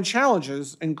grand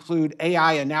challenges include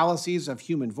AI analyses of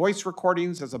human voice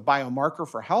recordings as a biomarker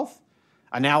for health,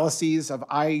 analyses of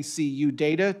ICU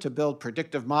data to build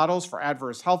predictive models for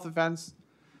adverse health events,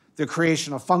 the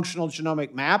creation of functional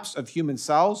genomic maps of human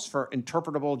cells for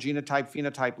interpretable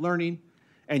genotype-phenotype learning,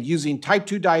 and using type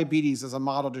 2 diabetes as a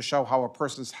model to show how a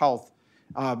person's health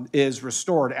is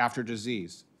restored after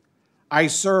disease. I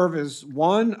serve as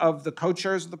one of the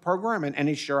co-chairs of the program, and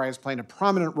NACHGR is playing a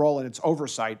prominent role in its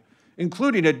oversight,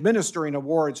 including administering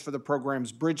awards for the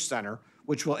program's Bridge Center,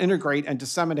 which will integrate and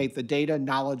disseminate the data,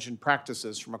 knowledge, and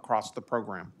practices from across the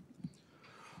program.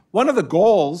 One of the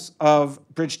goals of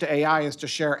Bridge to AI is to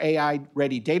share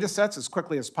AI-ready data sets as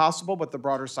quickly as possible with the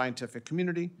broader scientific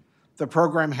community. The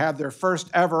program had their first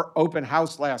ever open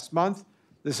house last month.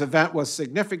 This event was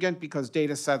significant because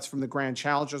data sets from the grand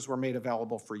challenges were made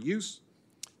available for use.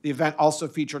 The event also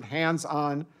featured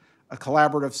hands-on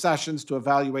collaborative sessions to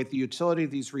evaluate the utility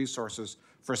of these resources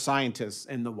for scientists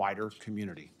in the wider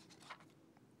community.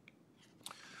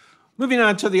 Moving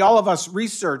on to the All of Us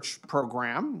research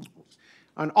program.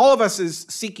 And All of Us is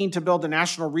seeking to build a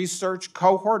national research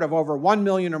cohort of over 1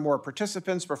 million or more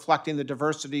participants reflecting the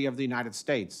diversity of the United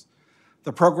States.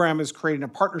 The program is creating a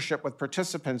partnership with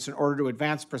participants in order to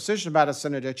advance precision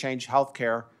medicine and to change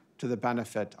healthcare to the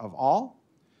benefit of all.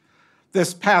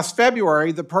 This past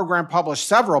February, the program published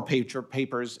several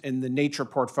papers in the Nature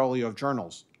portfolio of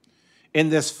journals. In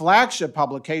this flagship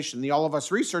publication, the All of Us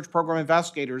research program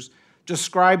investigators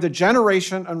described the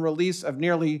generation and release of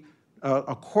nearly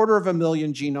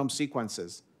 250,000 genome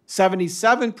sequences,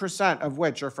 77% of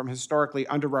which are from historically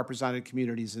underrepresented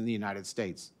communities in the United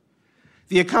States.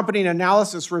 The accompanying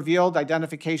analysis revealed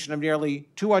identification of nearly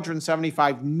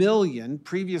 275 million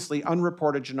previously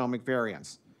unreported genomic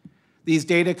variants. These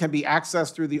data can be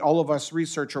accessed through the All of Us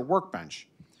Researcher Workbench.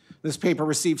 This paper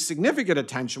received significant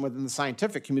attention within the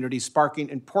scientific community, sparking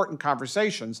important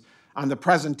conversations on the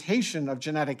presentation of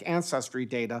genetic ancestry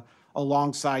data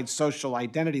alongside social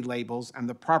identity labels and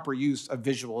the proper use of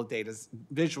data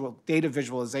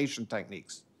visualization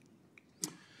techniques.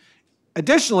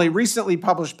 Additionally, recently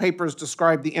published papers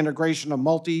describe the integration of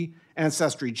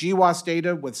multi-ancestry GWAS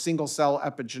data with single-cell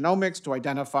epigenomics to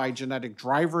identify genetic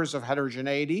drivers of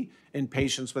heterogeneity in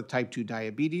patients with type 2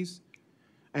 diabetes,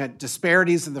 and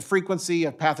disparities in the frequency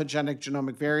of pathogenic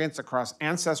genomic variants across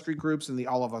ancestry groups in the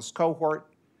All of Us cohort,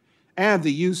 and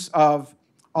the use of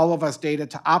All of Us data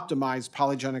to optimize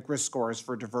polygenic risk scores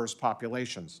for diverse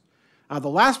populations. The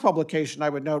last publication I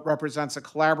would note represents a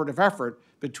collaborative effort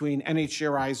between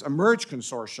NHGRI's eMERGE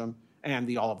consortium and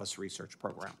the All of Us research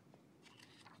program.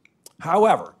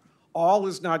 However, all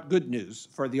is not good news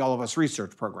for the All of Us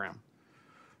research program.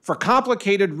 For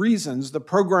complicated reasons, the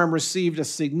program received a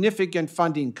significant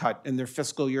funding cut in their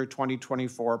fiscal year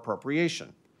 2024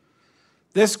 appropriation.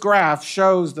 This graph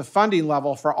shows the funding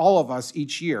level for All of Us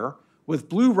each year, with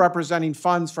blue representing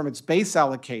funds from its base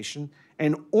allocation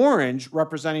and orange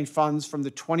representing funds from the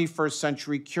 21st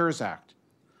Century Cures Act.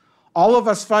 All of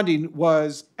Us funding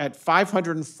was at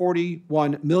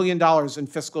 $541 million in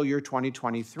fiscal year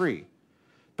 2023.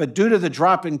 But due to the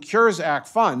drop in Cures Act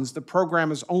funds, the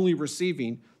program is only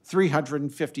receiving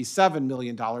 $357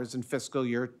 million in fiscal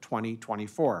year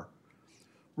 2024,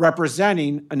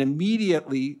 representing an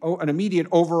immediate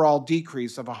overall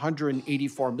decrease of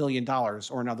 $184 million,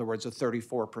 or in other words, a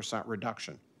 34%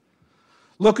 reduction.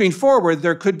 Looking forward,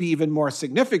 there could be even more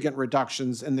significant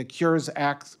reductions in the Cures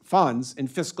Act funds in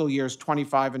fiscal years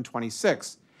 25 and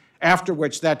 26, after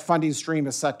which that funding stream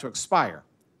is set to expire,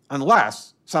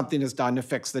 unless something is done to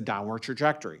fix the downward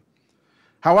trajectory.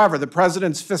 However, the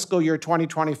President's fiscal year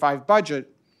 2025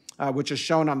 budget, which is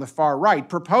shown on the far right,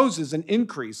 proposes an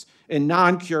increase in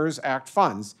non-Cures Act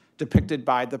funds, depicted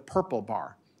by the purple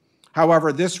bar.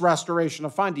 However, this restoration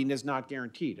of funding is not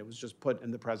guaranteed. It was just put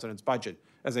in the President's budget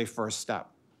as a first step.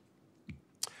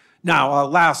 Now,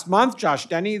 last month, Josh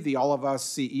Denny, the All of Us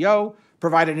CEO,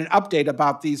 provided an update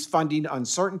about these funding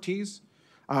uncertainties.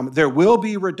 There will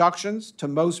be reductions to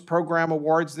most program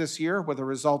awards this year, with a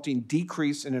resulting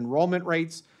decrease in enrollment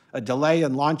rates, a delay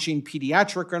in launching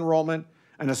pediatric enrollment,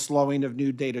 and a slowing of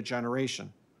new data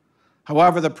generation.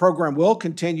 However, the program will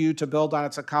continue to build on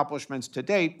its accomplishments to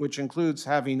date, which includes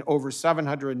having over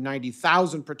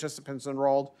 790,000 participants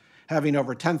enrolled, having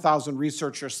over 10,000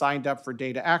 researchers signed up for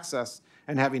data access,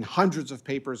 and having hundreds of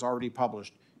papers already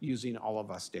published using All of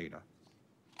Us data.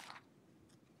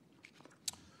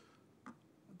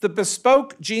 The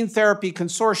Bespoke Gene Therapy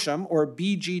Consortium, or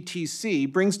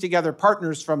BGTC, brings together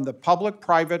partners from the public,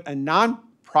 private, and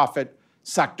nonprofit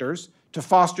sectors to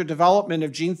foster development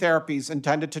of gene therapies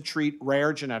intended to treat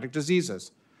rare genetic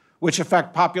diseases, which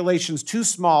affect populations too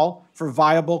small for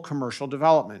viable commercial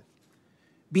development.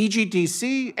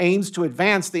 BGTC aims to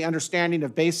advance the understanding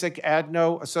of basic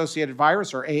adeno-associated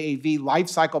virus, or AAV, life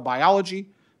cycle biology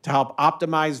to help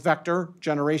optimize vector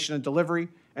generation and delivery,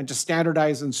 and to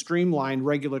standardize and streamline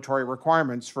regulatory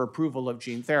requirements for approval of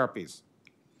gene therapies.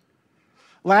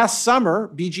 Last summer,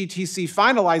 BGTC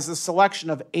finalized the selection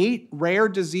of 8 rare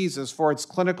diseases for its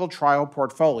clinical trial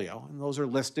portfolio, and those are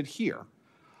listed here.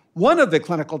 One of the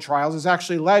clinical trials is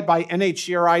actually led by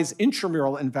NHGRI's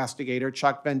intramural investigator,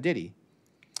 Chuck Venditti.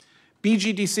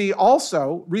 BGTC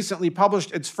also recently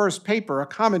published its first paper, a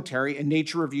commentary in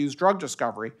Nature Review's Drug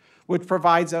Discovery, which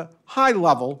provides a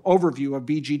high-level overview of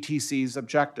BGTC's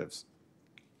objectives.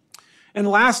 And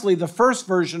lastly, the first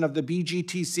version of the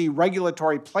BGTC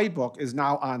regulatory playbook is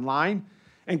now online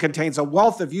and contains a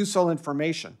wealth of useful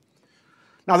information.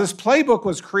 Now, this playbook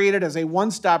was created as a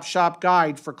one-stop shop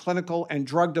guide for clinical and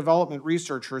drug development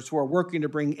researchers who are working to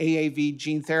bring AAV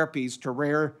gene therapies to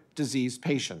rare disease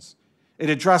patients. It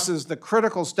addresses the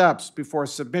critical steps before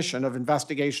submission of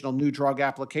investigational new drug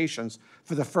applications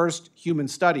for the first human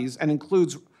studies and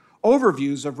includes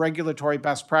overviews of regulatory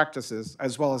best practices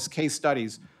as well as case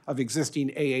studies of existing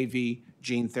AAV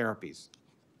gene therapies.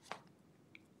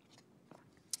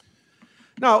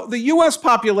 Now, the U.S.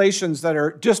 populations that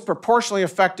are disproportionately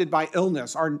affected by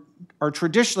illness are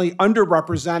traditionally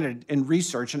underrepresented in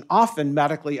research and often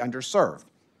medically underserved.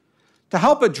 To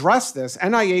help address this,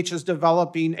 NIH is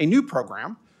developing a new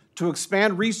program to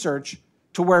expand research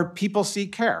to where people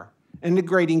seek care,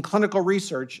 integrating clinical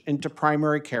research into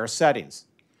primary care settings.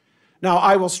 Now,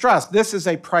 I will stress this is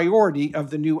a priority of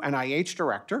the new NIH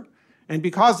director, and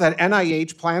because that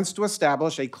NIH plans to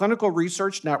establish a clinical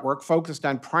research network focused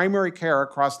on primary care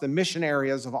across the mission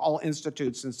areas of all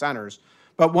institutes and centers,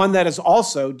 but one that is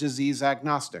also disease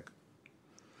agnostic.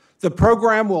 The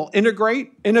program will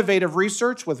integrate innovative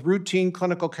research with routine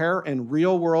clinical care in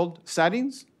real-world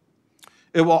settings.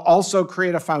 It will also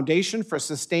create a foundation for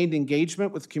sustained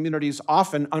engagement with communities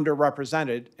often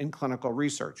underrepresented in clinical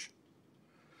research.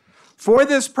 For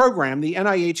this program, the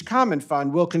NIH Common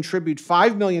Fund will contribute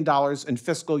 $5 million in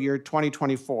fiscal year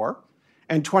 2024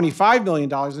 and $25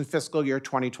 million in fiscal year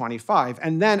 2025,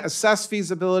 and then assess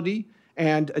feasibility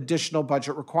and additional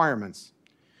budget requirements.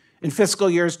 In fiscal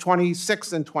years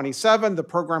 26 and 27, the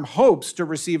program hopes to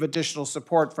receive additional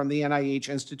support from the NIH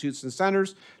institutes and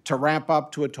centers to ramp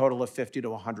up to a total of $50 to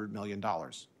 $100 million.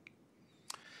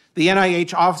 The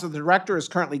NIH Office of the Director is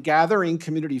currently gathering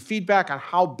community feedback on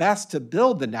how best to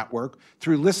build the network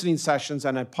through listening sessions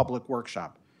and a public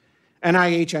workshop.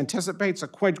 NIH anticipates a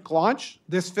quick launch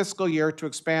this fiscal year to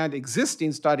expand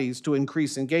existing studies to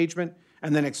increase engagement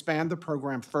and then expand the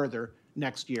program further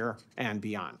next year and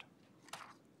beyond.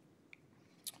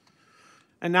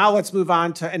 And now let's move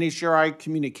on to NHGRI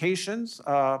communications,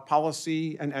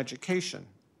 policy, and education.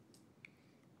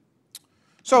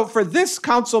 So for this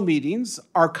council meeting's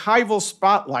archival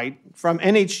spotlight from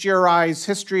NHGRI's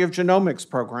History of Genomics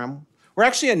program, we're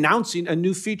actually announcing a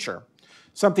new feature,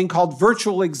 something called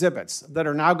virtual exhibits that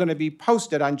are now going to be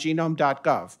posted on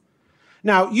genome.gov.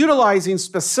 Now, utilizing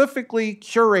specifically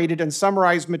curated and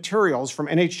summarized materials from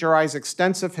NHGRI's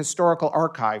extensive historical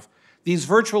archive, these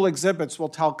virtual exhibits will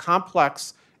tell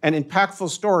complex and impactful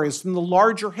stories from the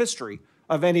larger history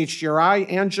of NHGRI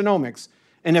and genomics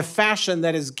in a fashion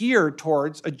that is geared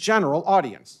towards a general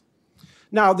audience.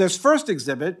 Now, this first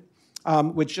exhibit,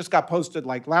 which just got posted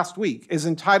like last week, is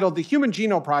entitled "The Human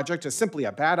Genome Project is Simply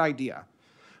a Bad Idea,"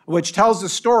 which tells the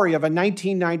story of a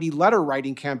 1990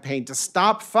 letter-writing campaign to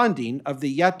stop funding of the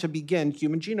yet-to-begin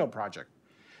Human Genome Project.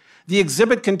 The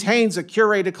exhibit contains a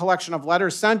curated collection of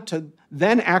letters sent to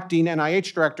then-acting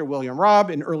NIH Director William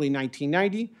Robb in early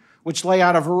 1990, which lay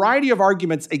out a variety of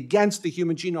arguments against the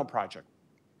Human Genome Project.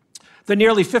 The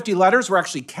nearly 50 letters were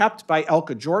actually kept by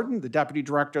Elka Jordan, the Deputy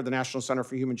Director of the National Center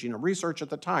for Human Genome Research at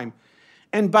the time.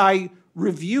 And by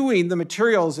reviewing the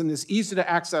materials in this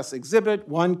easy-to-access exhibit,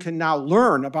 one can now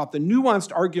learn about the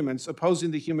nuanced arguments opposing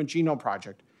the Human Genome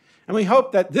Project. And we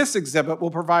hope that this exhibit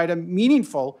will provide a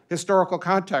meaningful historical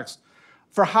context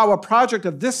for how a project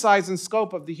of this size and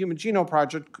scope of the Human Genome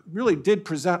Project really did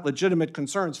present legitimate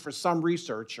concerns for some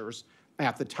researchers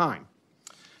at the time.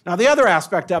 Now, the other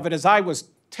aspect of it is I was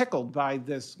tickled by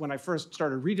this when I first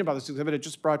started reading about this exhibit. It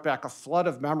just brought back a flood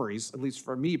of memories, at least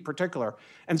for me in particular.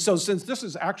 And so since this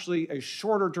is actually a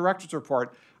shorter director's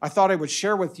report, I thought I would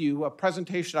share with you a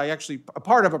presentation, a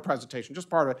part of a presentation, just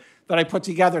part of it, that I put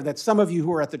together that some of you who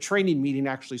were at the training meeting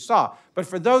actually saw. But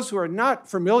for those who are not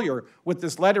familiar with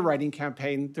this letter writing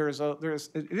campaign,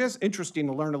 it is interesting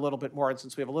to learn a little bit more, and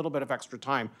since we have a little bit of extra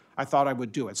time, I thought I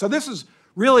would do it. So this is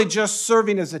really just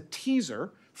serving as a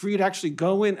teaser for you to actually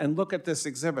go in and look at this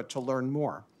exhibit to learn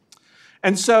more.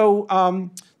 And so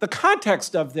the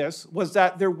context of this was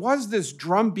that there was this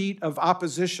drumbeat of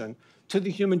opposition to the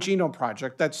Human Genome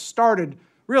Project that started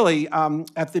really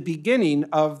at the beginning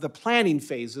of the planning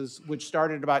phases, which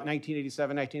started about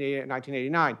 1987, 1988, and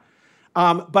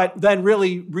 1989, but then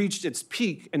really reached its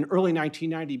peak in early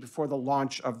 1990 before the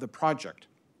launch of the project.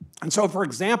 And so, for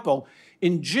example,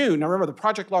 in June, now remember the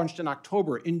project launched in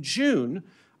October, in June,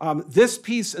 this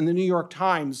piece in the New York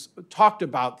Times talked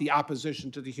about the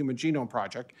opposition to the Human Genome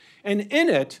Project, and in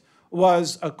it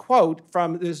was a quote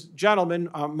from this gentleman,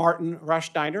 Martin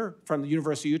Rechsteiner from the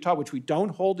University of Utah, which we don't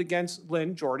hold against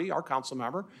Lynn Jordy, our council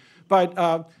member,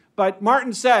 but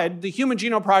Martin said, "The Human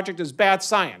Genome Project is bad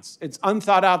science. It's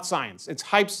unthought out science. It's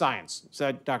hype science,"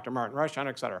 said Dr. Martin Rechsteiner,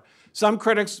 et cetera. Some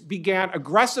critics began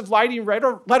aggressive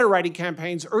letter writing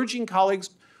campaigns urging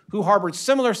colleagues who harbored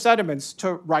similar sentiments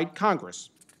to write Congress.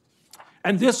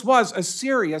 And this was a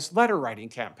serious letter-writing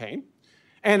campaign.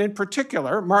 And in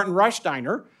particular, Martin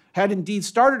Rechsteiner had indeed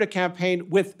started a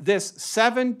campaign with this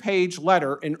 7-page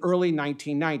letter in early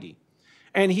 1990.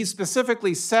 And he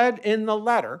specifically said in the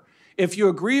letter, if you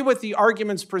agree with the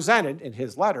arguments presented in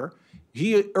his letter,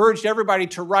 he urged everybody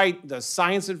to write the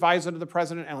science advisor to the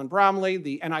president, Ellen Bromley,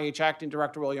 the NIH acting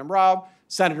director, William Robb,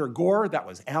 Senator Gore, that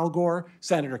was Al Gore,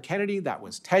 Senator Kennedy, that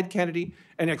was Ted Kennedy,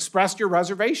 and expressed your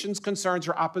reservations, concerns,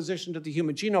 or opposition to the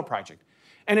Human Genome Project.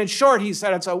 And in short, he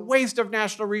said, it's a waste of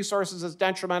national resources, it's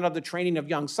detrimental to the training of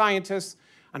young scientists,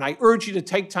 and I urge you to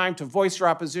take time to voice your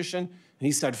opposition. And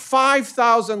he said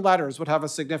 5,000 letters would have a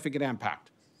significant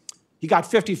impact. He got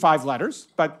 55 letters,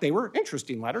 but they were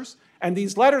interesting letters. And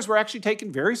these letters were actually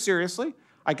taken very seriously,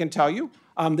 I can tell you.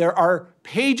 There are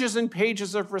pages and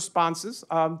pages of responses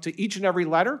to each and every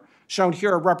letter. Shown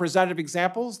here are representative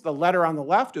examples. The letter on the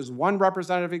left is one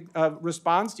representative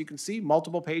response. You can see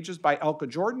multiple pages by Elka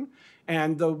Jordan.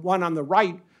 And the one on the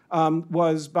right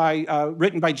was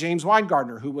written by James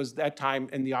Weingartner, who was at that time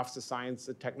in the Office of Science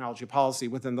and Technology Policy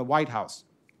within the White House.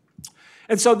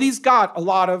 And so these got a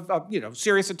lot of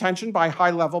serious attention by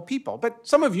high-level people. But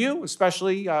some of you,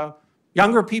 especially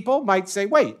younger people, might say,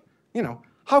 wait,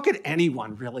 how could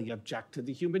anyone really object to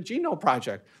the Human Genome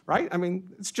Project, right? I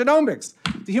mean, it's genomics.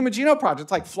 The Human Genome Project,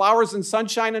 it's like flowers and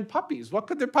sunshine and puppies. What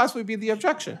could there possibly be the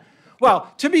objection?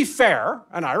 Well, to be fair,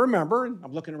 and I remember, and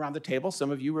I'm looking around the table,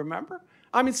 some of you remember,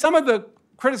 I mean, some of the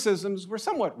criticisms were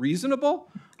somewhat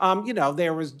reasonable.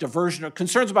 There was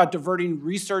concerns about diverting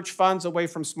research funds away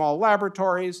from small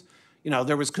laboratories.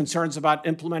 There was concerns about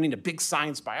implementing a big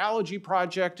science biology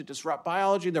project to disrupt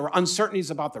biology. There were uncertainties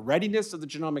about the readiness of the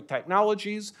genomic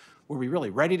technologies. Were we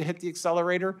really ready to hit the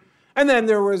accelerator? And then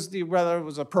there was whether it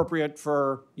was appropriate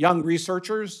for young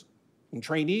researchers and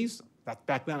trainees.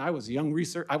 Back then I was a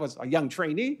young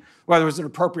trainee, whether it was an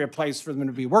appropriate place for them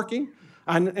to be working.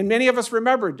 And many of us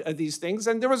remembered these things.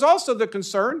 And there was also the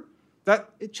concern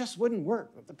that it just wouldn't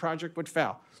work, that the project would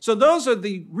fail. So those are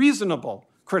the reasonable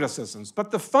criticisms.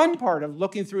 But the fun part of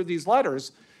looking through these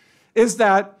letters is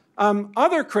that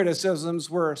other criticisms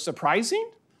were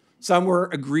surprising, some were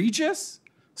egregious,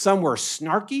 some were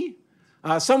snarky,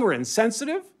 some were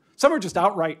insensitive, some were just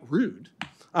outright rude.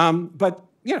 But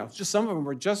just some of them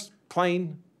were just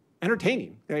plain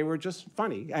entertaining. They were just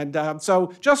funny. And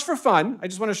so just for fun, I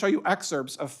just want to show you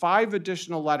excerpts of 5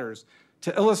 additional letters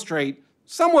to illustrate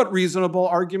somewhat reasonable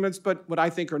arguments, but what I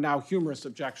think are now humorous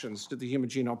objections to the Human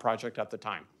Genome Project at the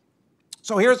time.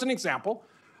 So here's an example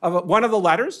of one of the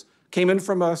letters. Came in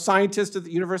from a scientist at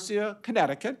the University of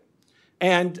Connecticut.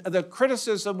 And the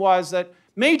criticism was that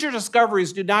major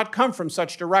discoveries do not come from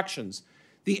such directions.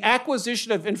 The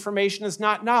acquisition of information is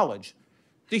not knowledge.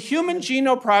 The Human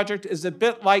Genome Project is a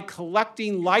bit like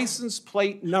collecting license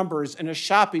plate numbers in a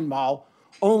shopping mall,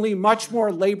 only much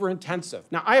more labor intensive.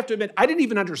 Now, I have to admit, I didn't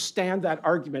even understand that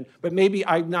argument, but maybe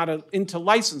I'm not into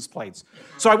license plates.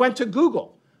 So I went to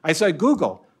Google. I said,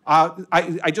 Google,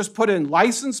 I just put in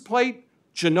license plate,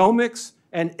 genomics,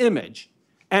 and image.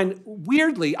 And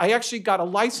weirdly, I actually got a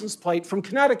license plate from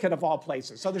Connecticut, of all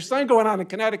places. So there's something going on in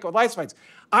Connecticut with license plates.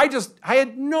 I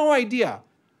had no idea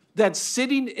that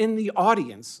sitting in the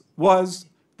audience was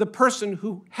the person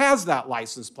who has that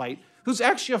license plate, who's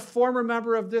actually a former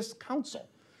member of this council.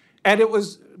 And it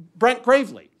was Brent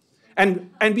Gravely. And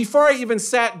before I even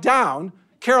sat down,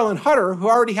 Carolyn Hutter, who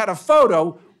already had a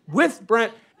photo with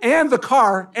Brent and the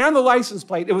car and the license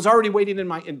plate, it was already waiting in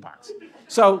my inbox.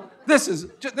 So this is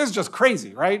just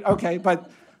crazy, right? Okay,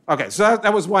 so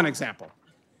that was one example.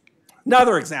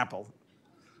 Another example.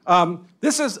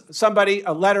 This is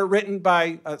a letter written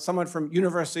by someone from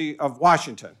University of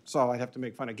Washington. So I'd have to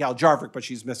make fun of Gal Jarvik, but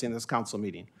she's missing this council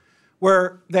meeting,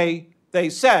 where they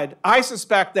said, I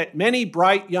suspect that many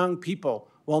bright young people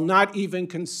will not even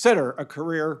consider a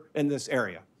career in this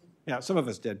area. Yeah, some of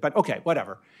us did, but okay,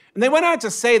 whatever. And they went on to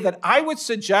say that I would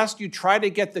suggest you try to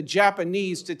get the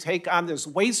Japanese to take on this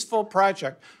wasteful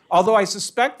project, although I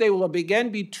suspect they will again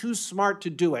be too smart to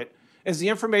do it, as the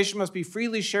information must be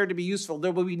freely shared to be useful.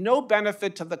 There will be no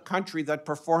benefit to the country that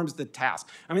performs the task.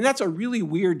 I mean, that's a really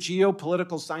weird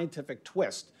geopolitical scientific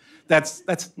twist. That's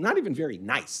not even very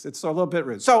nice. It's a little bit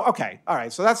rude. So, okay, all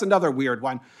right, so that's another weird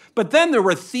one. But then there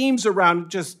were themes around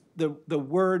just the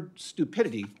word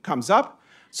stupidity comes up.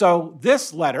 So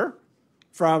this letter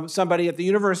from somebody at the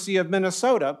University of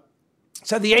Minnesota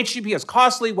said the HGP is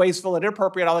costly, wasteful, and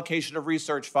inappropriate allocation of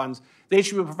research funds. The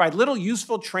HGP will provide little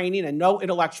useful training and no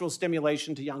intellectual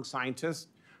stimulation to young scientists.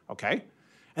 Okay.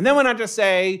 And then went on to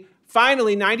say,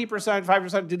 finally, 90%,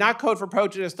 5% did not code for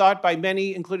protein is thought by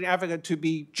many, including Africa, to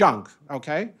be junk.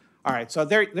 Okay. All right. So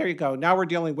there you go. Now we're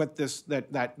dealing with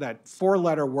that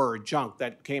 4-letter word, junk,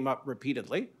 that came up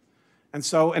repeatedly.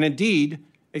 And indeed,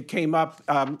 it came up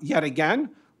yet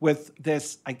again with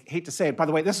this, I hate to say it, by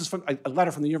the way, this is from a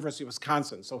letter from the University of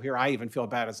Wisconsin, so here I even feel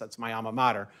bad as that's my alma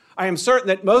mater. I am certain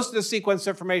that most of the sequence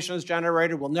information is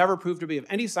generated will never prove to be of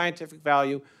any scientific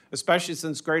value, especially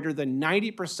since greater than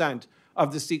 90%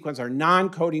 of the sequence are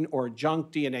non-coding or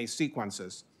junk DNA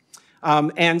sequences.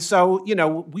 And so,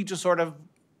 we just sort of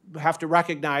have to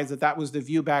recognize that that was the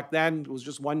view back then. It was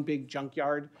just one big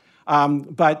junkyard.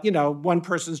 But, one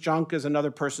person's junk is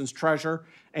another person's treasure.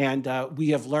 And we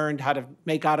have learned how to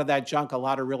make out of that junk a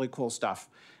lot of really cool stuff.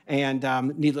 And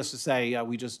needless to say,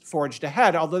 we just forged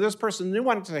ahead. Although this person didn't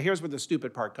want to say, here's where the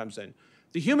stupid part comes in.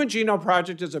 The Human Genome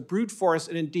Project is a brute force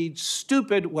and indeed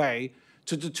stupid way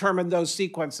to determine those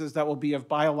sequences that will be of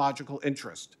biological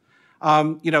interest.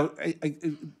 As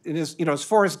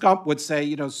Forrest Gump would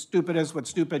say, stupid is what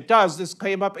stupid does. This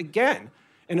came up again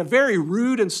in a very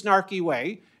rude and snarky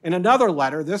way in another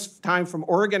letter, this time from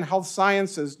Oregon Health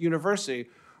Sciences University,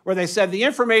 where they said the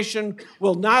information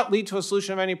will not lead to a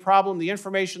solution of any problem. The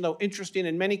information, though interesting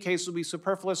in many cases, will be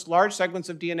superfluous. Large segments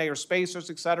of DNA are spacers,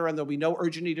 et cetera, and there'll be no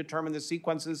urgent need to determine the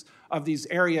sequences of these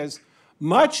areas.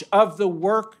 Much of the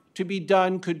work to be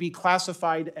done could be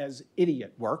classified as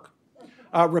idiot work,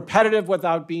 repetitive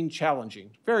without being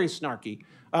challenging. Very snarky,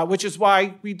 which is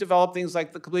why we developed things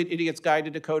like the Complete Idiot's Guide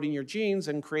to Decoding Your Genes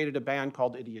and created a band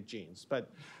called Idiot Genes. But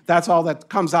that's all that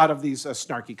comes out of these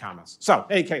snarky comments. So,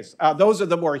 in any case, those are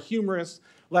the more humorous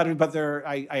letters, but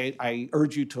I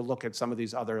urge you to look at some of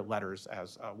these other letters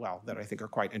as well that I think are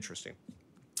quite interesting.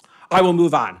 I will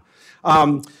move on.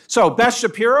 So Beth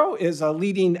Shapiro is a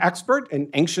leading expert in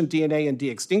ancient DNA and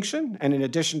de-extinction, and in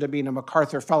addition to being a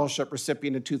MacArthur Fellowship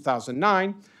recipient in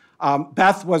 2009,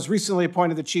 Beth was recently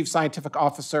appointed the Chief Scientific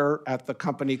Officer at the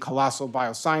company Colossal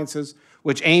Biosciences,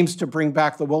 which aims to bring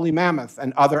back the woolly mammoth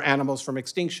and other animals from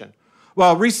extinction.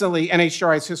 Well, recently,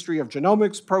 NHGRI's History of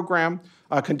Genomics program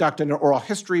conducted an oral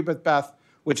history with Beth,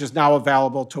 which is now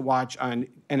available to watch on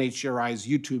NHGRI's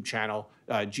YouTube channel,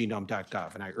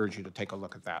 genome.gov, and I urge you to take a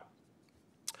look at that.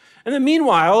 And then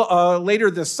meanwhile, later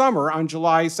this summer, on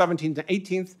July 17th and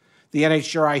 18th, The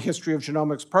NHGRI History of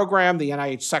Genomics program, the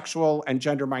NIH Sexual and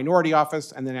Gender Minority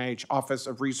Office, and the NIH Office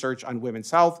of Research on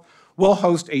Women's Health will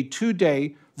host a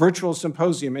 2-day virtual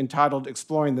symposium entitled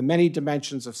Exploring the Many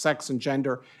Dimensions of Sex and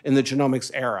Gender in the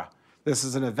Genomics Era. This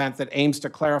is an event that aims to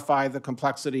clarify the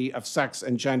complexity of sex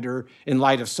and gender in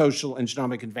light of social and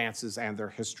genomic advances and their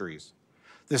histories.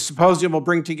 This symposium will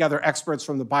bring together experts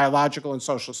from the biological and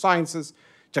social sciences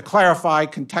to clarify,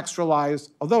 contextualize,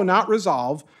 although not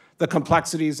resolve, the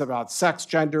complexities about sex,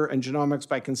 gender, and genomics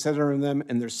by considering them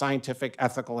in their scientific,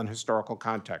 ethical, and historical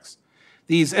context.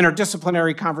 These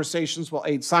interdisciplinary conversations will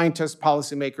aid scientists,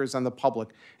 policymakers, and the public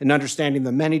in understanding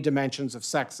the many dimensions of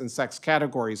sex and sex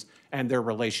categories and their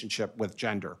relationship with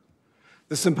gender.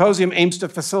 The symposium aims to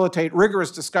facilitate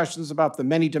rigorous discussions about the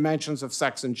many dimensions of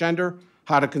sex and gender,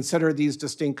 how to consider these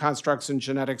distinct constructs in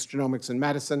genetics, genomics, and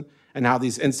medicine, and how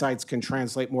these insights can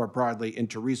translate more broadly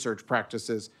into research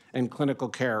practices and clinical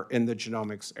care in the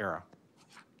genomics era.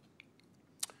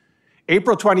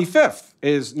 April 25th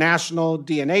is National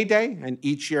DNA Day, and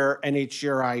each year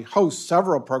NHGRI hosts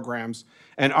several programs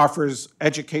and offers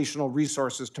educational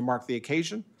resources to mark the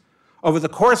occasion. Over the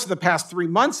course of the past 3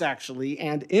 months, actually,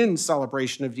 and in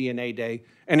celebration of DNA Day,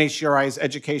 NHGRI's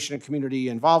Education and Community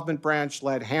Involvement Branch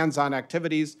led hands-on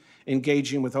activities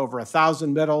engaging with over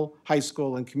 1,000 middle, high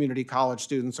school, and community college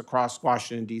students across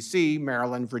Washington, D.C.,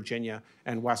 Maryland, Virginia,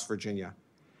 and West Virginia.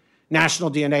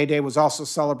 National DNA Day was also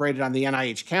celebrated on the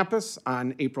NIH campus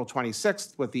on April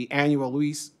 26th with the annual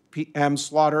Louise M.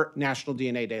 Slaughter National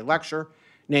DNA Day Lecture,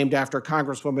 named after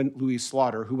Congresswoman Louise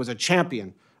Slaughter, who was a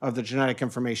champion of the Genetic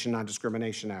Information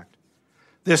Non-Discrimination Act.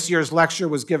 This year's lecture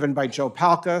was given by Joe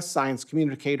Palca, science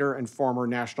communicator and former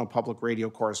National Public Radio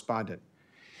correspondent.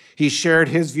 He shared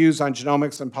his views on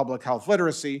genomics and public health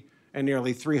literacy, and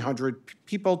nearly 300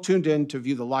 people tuned in to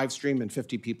view the live stream, and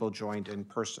 50 people joined in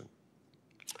person.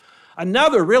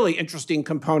 Another really interesting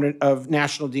component of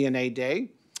National DNA Day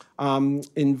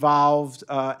involved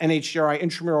NHGRI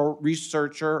intramural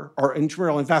researcher or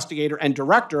intramural investigator and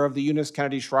director of the Eunice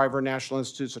Kennedy Shriver National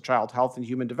Institutes of Child Health and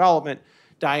Human Development,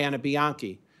 Diana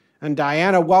Bianchi. And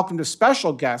Diana welcomed a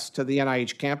special guest to the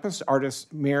NIH campus,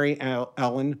 artist Mary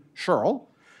Ellen Sherrill,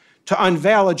 to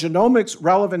unveil a genomics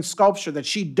relevant sculpture that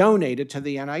she donated to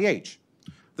the NIH.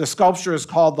 The sculpture is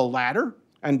called The Ladder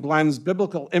and blends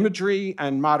biblical imagery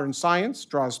and modern science,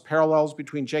 draws parallels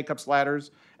between Jacob's ladders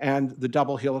and the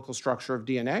double helical structure of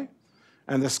DNA.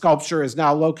 And the sculpture is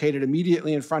now located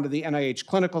immediately in front of the NIH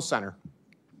Clinical Center.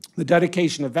 The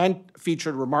dedication event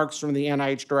featured remarks from the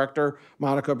NIH director,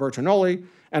 Monica Bertonoli,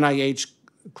 NIH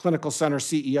Clinical Center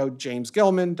CEO, James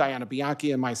Gilman, Diana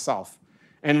Bianchi, and myself.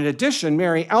 And in addition,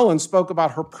 Mary Ellen spoke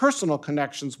about her personal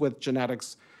connections with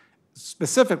genetics,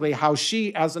 specifically how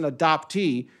she, as an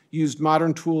adoptee, used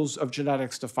modern tools of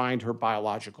genetics to find her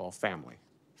biological family.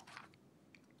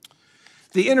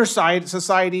 The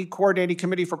Inter-Society Coordinating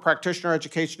Committee for Practitioner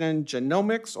Education in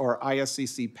Genomics, or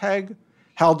ISCC-PEG,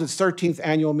 held its 13th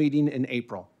annual meeting in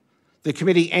April. The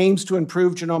committee aims to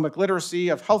improve genomic literacy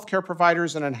of healthcare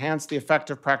providers and enhance the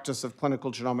effective practice of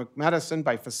clinical genomic medicine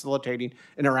by facilitating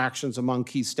interactions among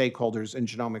key stakeholders in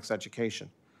genomics education.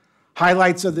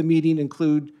 Highlights of the meeting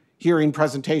include hearing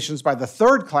presentations by the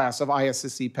third class of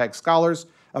ISCC-PEG scholars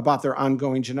about their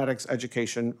ongoing genetics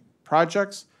education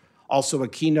projects, also a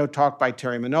keynote talk by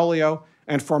Terry Manolio,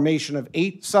 and formation of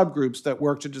 8 subgroups that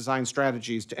work to design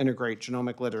strategies to integrate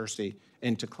genomic literacy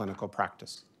into clinical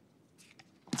practice.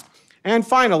 And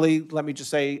finally, let me just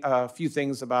say a few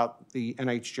things about the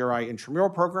NHGRI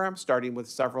intramural program, starting with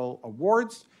several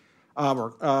awards.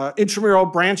 Intramural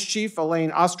Branch Chief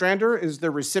Elaine Ostrander is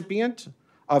the recipient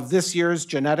of this year's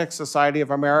Genetic Society of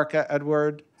America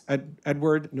Edward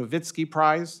Novitsky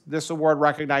Prize. This award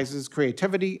recognizes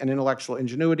creativity and intellectual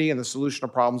ingenuity in the solution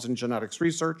of problems in genetics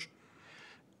research.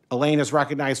 Elaine is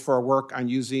recognized for her work on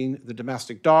using the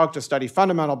domestic dog to study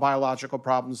fundamental biological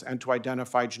problems and to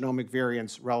identify genomic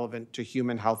variants relevant to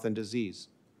human health and disease.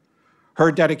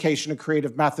 Her dedication to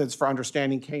creative methods for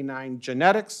understanding canine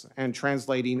genetics and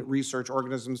translating research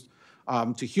organisms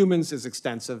to humans is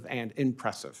extensive and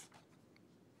impressive.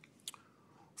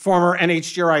 Former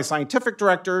NHGRI Scientific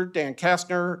Director Dan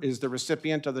Kastner is the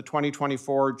recipient of the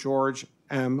 2024 George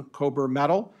M. Kober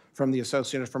Medal from the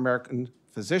Association of American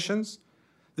Physicians.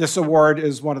 This award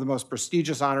is one of the most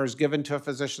prestigious honors given to a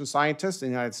physician scientist in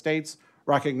the United States,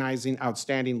 recognizing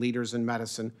outstanding leaders in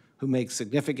medicine who make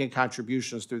significant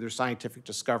contributions through their scientific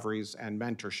discoveries and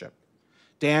mentorship.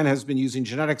 Dan has been using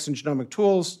genetics and genomic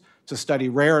tools to study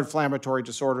rare inflammatory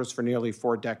disorders for nearly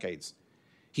 4 decades.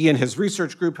 He and his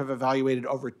research group have evaluated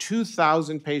over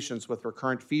 2,000 patients with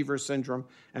recurrent fever syndrome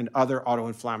and other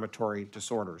autoinflammatory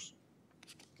disorders.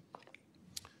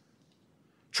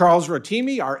 Charles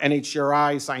Rotimi, our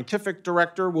NHGRI Scientific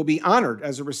Director, will be honored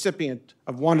as a recipient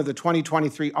of one of the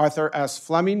 2023 Arthur S.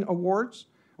 Fleming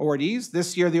awardees.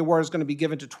 This year, the award is going to be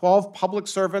given to 12 public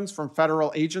servants from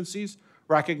federal agencies,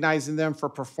 recognizing them for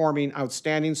performing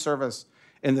outstanding service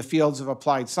in the fields of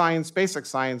applied science, basic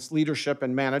science, leadership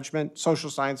and management, social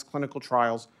science, clinical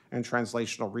trials, and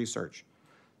translational research.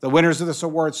 The winners of this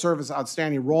award serve as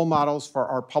outstanding role models for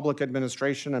our public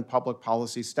administration and public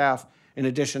policy staff, in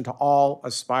addition to all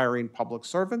aspiring public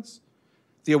servants.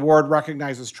 The award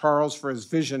recognizes Charles for his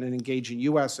vision in engaging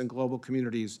U.S. and global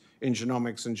communities in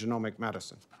genomics and genomic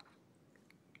medicine.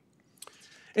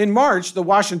 In March, the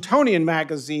Washingtonian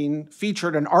magazine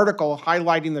featured an article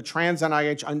highlighting the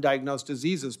Trans-NIH Undiagnosed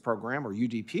Diseases Program, or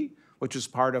UDP, which is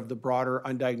part of the broader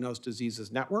Undiagnosed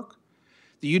Diseases Network.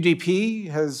 The UDP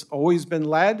has always been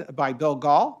led by Bill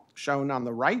Gall, shown on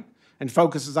the right, and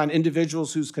focuses on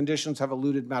individuals whose conditions have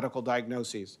eluded medical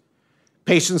diagnoses.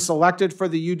 Patients selected for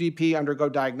the UDP undergo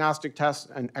diagnostic tests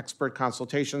and expert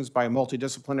consultations by a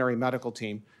multidisciplinary medical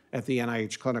team at the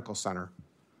NIH Clinical Center.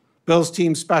 Bill's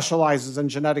team specializes in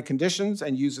genetic conditions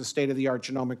and uses state-of-the-art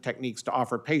genomic techniques to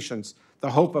offer patients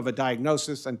the hope of a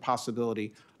diagnosis and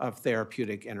possibility of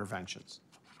therapeutic interventions.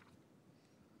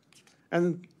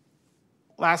 And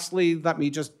lastly, let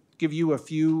me just give you a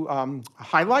few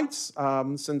highlights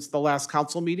since the last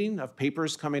council meeting of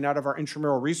papers coming out of our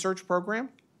intramural research program.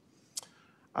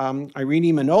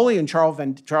 Irene Manoli and Charles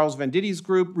Venditti's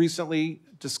group recently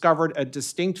discovered a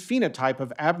distinct phenotype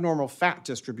of abnormal fat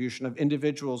distribution of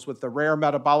individuals with the rare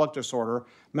metabolic disorder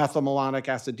methylmalonic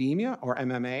acidemia, or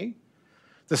MMA.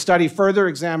 The study further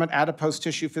examined adipose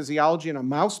tissue physiology in a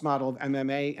mouse model of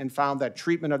MMA and found that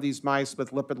treatment of these mice with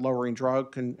lipid-lowering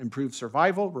drug can improve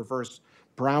survival, reverse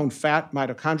brown fat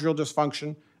mitochondrial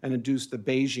dysfunction, and induce the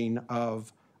beiging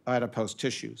of adipose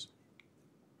tissues.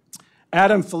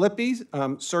 Adam Filippi,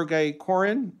 Sergey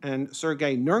Korin, and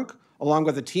Sergey Nurk, along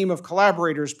with a team of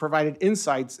collaborators, provided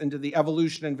insights into the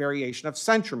evolution and variation of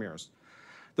centromeres.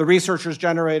 The researchers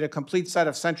generated a complete set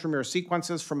of centromere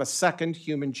sequences from a second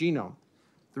human genome.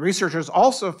 The researchers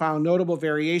also found notable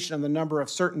variation in the number of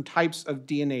certain types of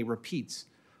DNA repeats.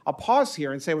 I'll pause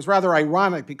here and say it was rather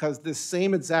ironic because this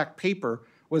same exact paper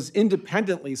was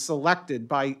independently selected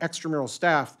by extramural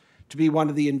staff to be one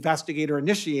of the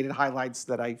investigator-initiated highlights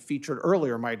that I featured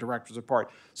earlier in my director's report.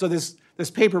 So this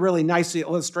paper really nicely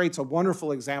illustrates a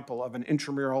wonderful example of an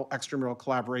intramural, extramural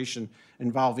collaboration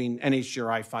involving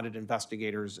NHGRI-funded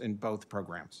investigators in both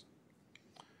programs.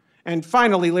 And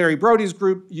finally, Larry Brody's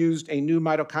group used a new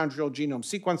mitochondrial genome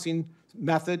sequencing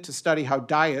method to study how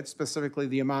diet, specifically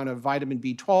the amount of vitamin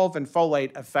B12 and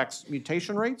folate, affects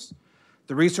mutation rates.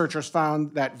 The researchers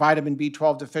found that vitamin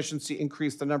B12 deficiency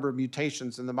increased the number of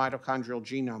mutations in the mitochondrial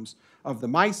genomes of the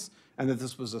mice, and that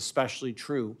this was especially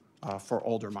true for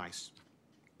older mice.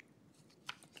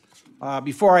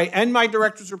 Before I end my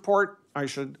director's report, I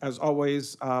should, as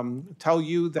always, tell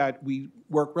you that we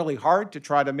work really hard to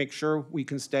try to make sure we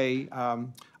can stay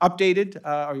updated,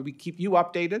 or we keep you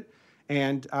updated.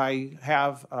 And I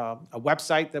have a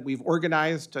website that we've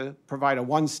organized to provide a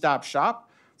one-stop shop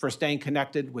for staying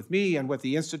connected with me and with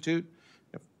the Institute.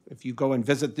 If you go and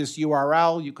visit this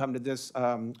URL, you come to this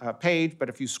page, but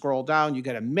if you scroll down, you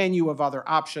get a menu of other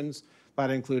options that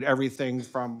include everything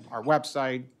from our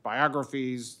website,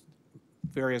 biographies,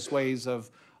 various ways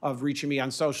of reaching me on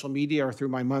social media or through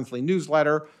my monthly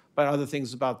newsletter, but other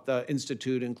things about the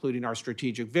Institute, including our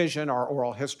strategic vision, our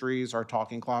oral histories, our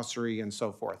talking glossary, and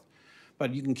so forth.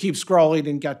 But you can keep scrolling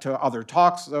and get to other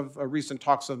talks of recent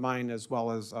talks of mine, as well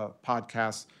as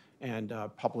podcasts and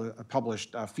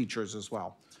published features as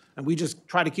well. And we just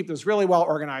try to keep this really well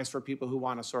organized for people who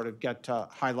want to sort of get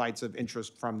highlights of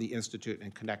interest from the Institute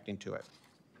and connecting to it.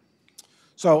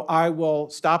 So I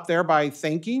will stop there by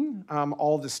thanking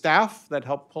all the staff that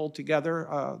helped pull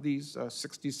together these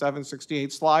 67,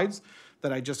 68 slides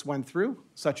that I just went through.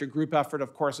 Such a group effort,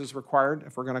 of course, is required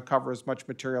if we're going to cover as much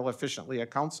material efficiently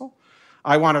at Council.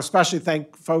 I want to especially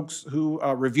thank folks who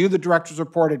review the director's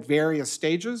report at various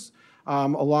stages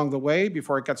along the way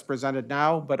before it gets presented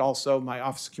now, but also my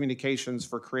Office of Communications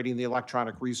for creating the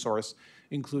electronic resource,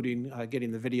 including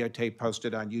getting the videotape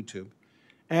posted on YouTube.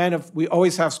 And we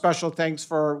always have special thanks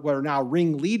for what are now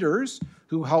ring leaders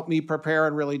who helped me prepare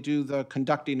and really do the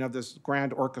conducting of this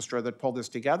grand orchestra that pulled this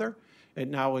together. It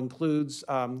now includes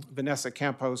Vanessa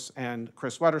Campos and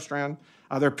Chris Wetterstrand.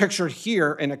 They're pictured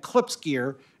here in eclipse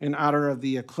gear in honor of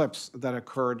the eclipse that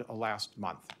occurred last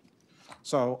month.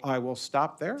 So I will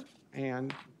stop there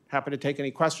and happy to take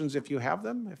any questions if you have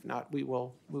them. If not, we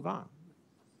will move on.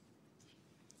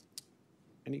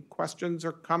 Any questions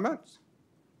or comments?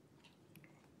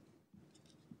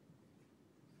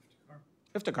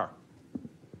 Iftikhar.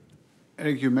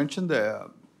 Eric, you mentioned the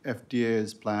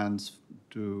FDA's plans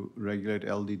to regulate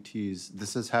LDTs.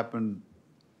 This has happened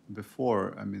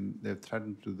before. I mean, they've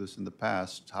threatened to do this in the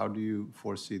past. How do you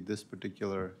foresee this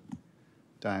particular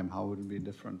time? How would it be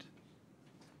different?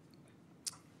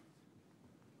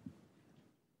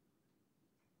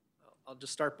 I'll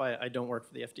just start by, I don't work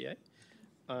for the FDA.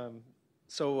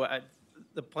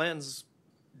 The plan's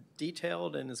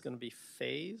detailed and is going to be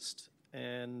phased.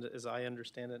 And as I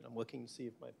understand it, I'm looking to see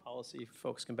if my policy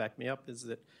folks can back me up, is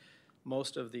that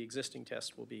most of the existing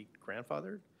tests will be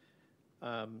grandfathered.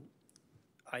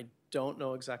 I don't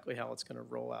know exactly how it's going to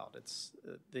roll out.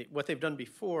 What they've done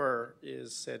before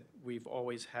is said we've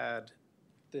always had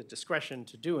the discretion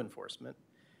to do enforcement.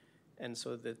 And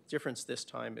so the difference this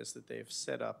time is that they've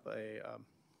set up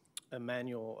a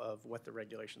manual of what the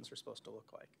regulations are supposed to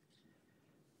look like.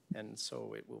 And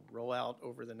so it will roll out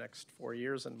over the next 4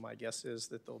 years, and my guess is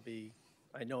that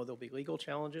I know there'll be legal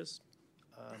challenges,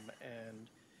 and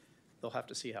they'll have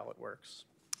to see how it works.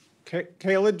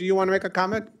 Kayla, do you want to make a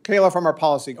comment? Kayla from our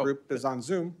policy group is on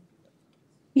Zoom.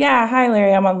 Yeah, hi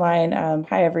Larry, I'm online.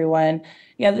 Hi everyone.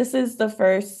 Yeah, this is the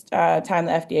first time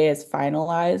the FDA has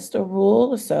finalized a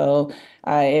rule. So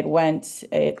it went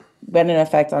in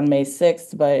effect on May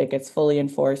 6th, but it gets fully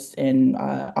enforced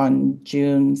on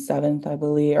June 7th, I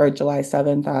believe, or July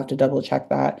 7th. I'll have to double check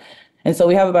that. And so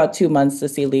we have about 2 months to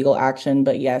see legal action.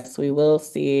 But yes, we will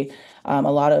see a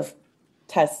lot of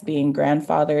tests being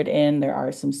grandfathered in. There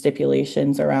are some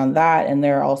stipulations around that. And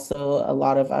there are also a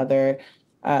lot of other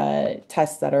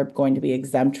tests that are going to be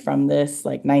exempt from this,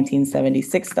 like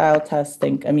 1976 style tests,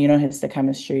 think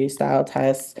immunohistochemistry style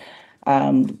tests,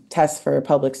 tests for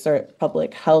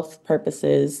public health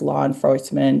purposes, law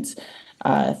enforcement,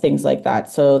 things like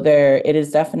that. So it is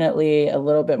definitely a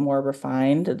little bit more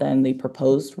refined than the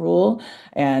proposed rule.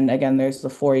 And again, there's the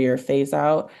 4-year phase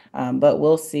out, but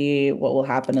we'll see what will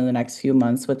happen in the next few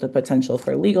months with the potential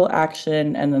for legal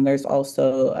action. And then there's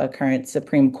also a current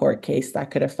Supreme Court case that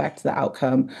could affect the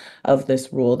outcome of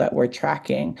this rule that we're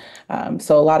tracking.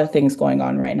 So a lot of things going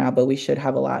on right now, but we should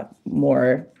have a lot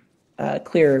more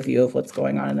clearer view of what's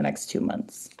going on in the next 2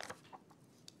 months.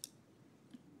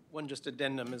 One just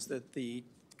addendum is that the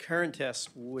current tests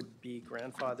would be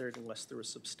grandfathered unless there were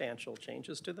substantial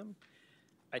changes to them.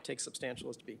 I take substantial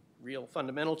as to be real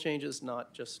fundamental changes,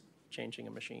 not just changing a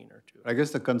machine or two. I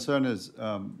guess the concern is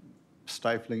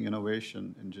stifling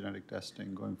innovation in genetic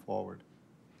testing going forward.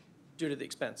 Due to the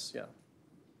expense, yeah.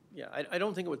 Yeah, I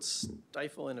don't think it would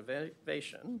stifle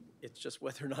innovation. It's just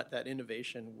whether or not that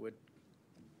innovation would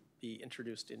be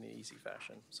introduced in an easy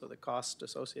fashion. So the costs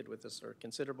associated with this are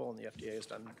considerable, and the FDA has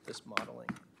done this modeling.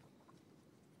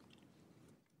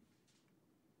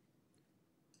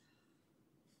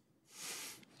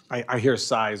 I hear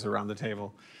sighs around the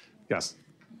table. Yes,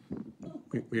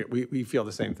 we feel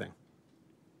the same thing.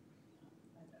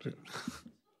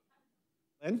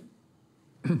 Lynn?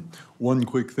 One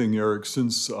quick thing, Eric,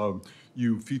 since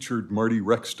you featured Marty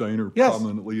Rechsteiner Yes.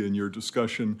 prominently in your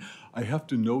discussion, I have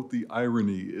to note the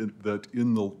irony that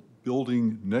in the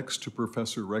building next to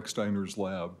Professor Rechsteiner's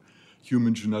lab,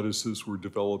 human geneticists were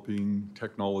developing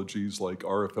technologies like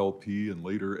RFLP and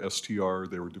later STR.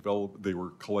 They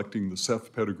were collecting the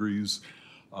Ceph pedigrees.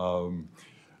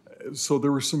 So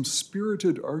there were some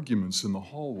spirited arguments in the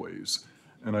hallways.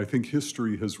 And I think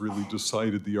history has really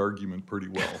decided the argument pretty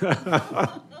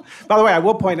well. By the way, I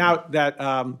will point out that,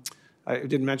 I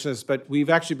didn't mention this, but we've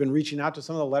actually been reaching out to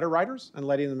some of the letter writers and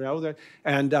letting them know that,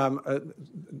 and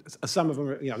some of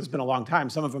them, it's been a long time,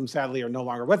 some of them sadly are no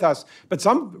longer with us, but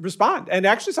some respond. And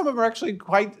actually some of them are actually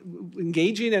quite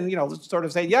engaging and, sort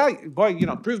of say, yeah, boy,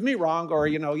 prove me wrong, or,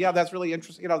 yeah, that's really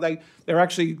interesting.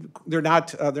 They're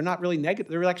not really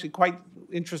negative. They're actually quite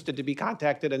interested to be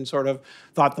contacted and sort of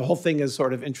thought the whole thing is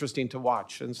sort of interesting to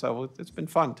watch. And so it's been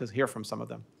fun to hear from some of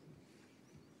them.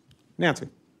 Nancy.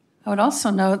 I would also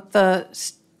note the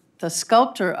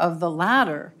sculptor of the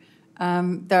ladder.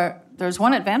 There's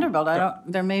one at Vanderbilt.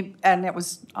 And it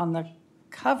was on the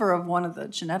cover of one of the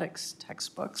genetics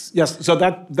textbooks. Yes, so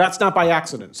that's not by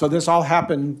accident. So this all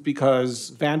happened because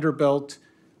Vanderbilt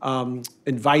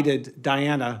invited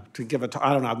Diana to give a talk,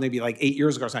 I don't know, maybe like 8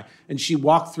 years ago or something. And she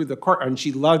walked through the court, and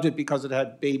she loved it because it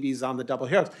had babies on the double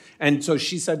heroes. And so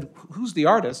she said, who's the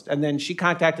artist? And then she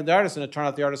contacted the artist, and it turned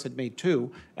out the artist had made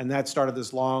 2. And that started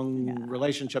this long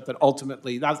relationship that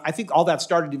ultimately, I think all that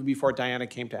started even before Diana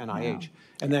came to NIH,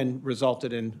 and then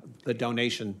resulted in the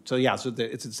donation. So yeah, so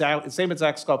it's the same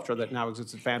exact sculpture that now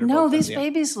exists at Vanderbilt. No, these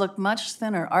babies look much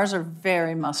thinner. Ours are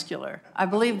very muscular. I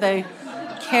believe they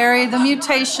carry the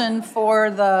mutation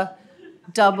for the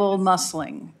double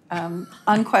muscling.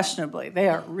 Unquestionably, they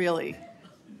are really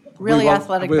really will-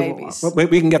 athletic babies.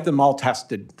 We can get them all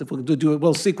tested.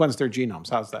 We'll sequence their genomes.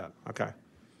 How's that? Okay.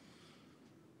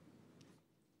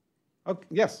 Okay,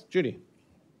 yes, Judy.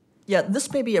 Yeah,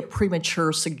 this may be a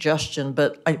premature suggestion,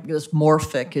 but I guess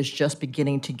Morphic is just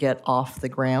beginning to get off the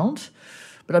ground.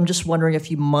 But I'm just wondering if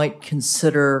you might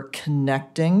consider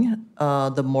connecting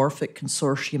the Morphic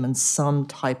Consortium in some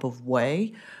type of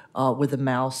way with the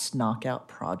mouse knockout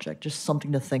project. Just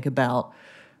something to think about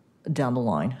down the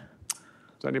line.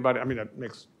 Does anybody, I mean, that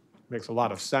makes a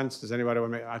lot of sense. Does anybody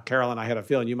want to make, Carolyn, I had a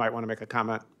feeling you might want to make a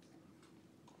comment.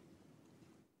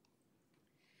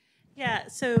 Yeah,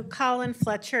 so Colin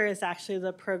Fletcher is actually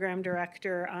the program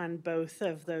director on both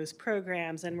of those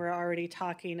programs, and we're already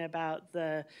talking about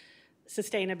the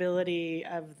sustainability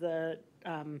of the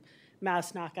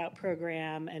mouse knockout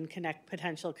program and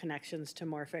potential connections to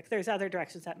Morphic. There's other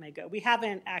directions that may go. We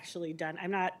haven't actually done,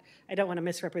 I don't want to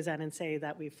misrepresent and say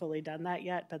that we've fully done that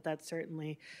yet, but that's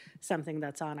certainly something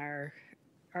that's on our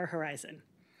horizon.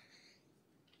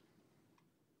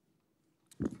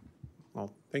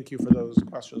 Well, thank you for those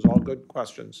questions, all good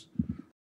questions.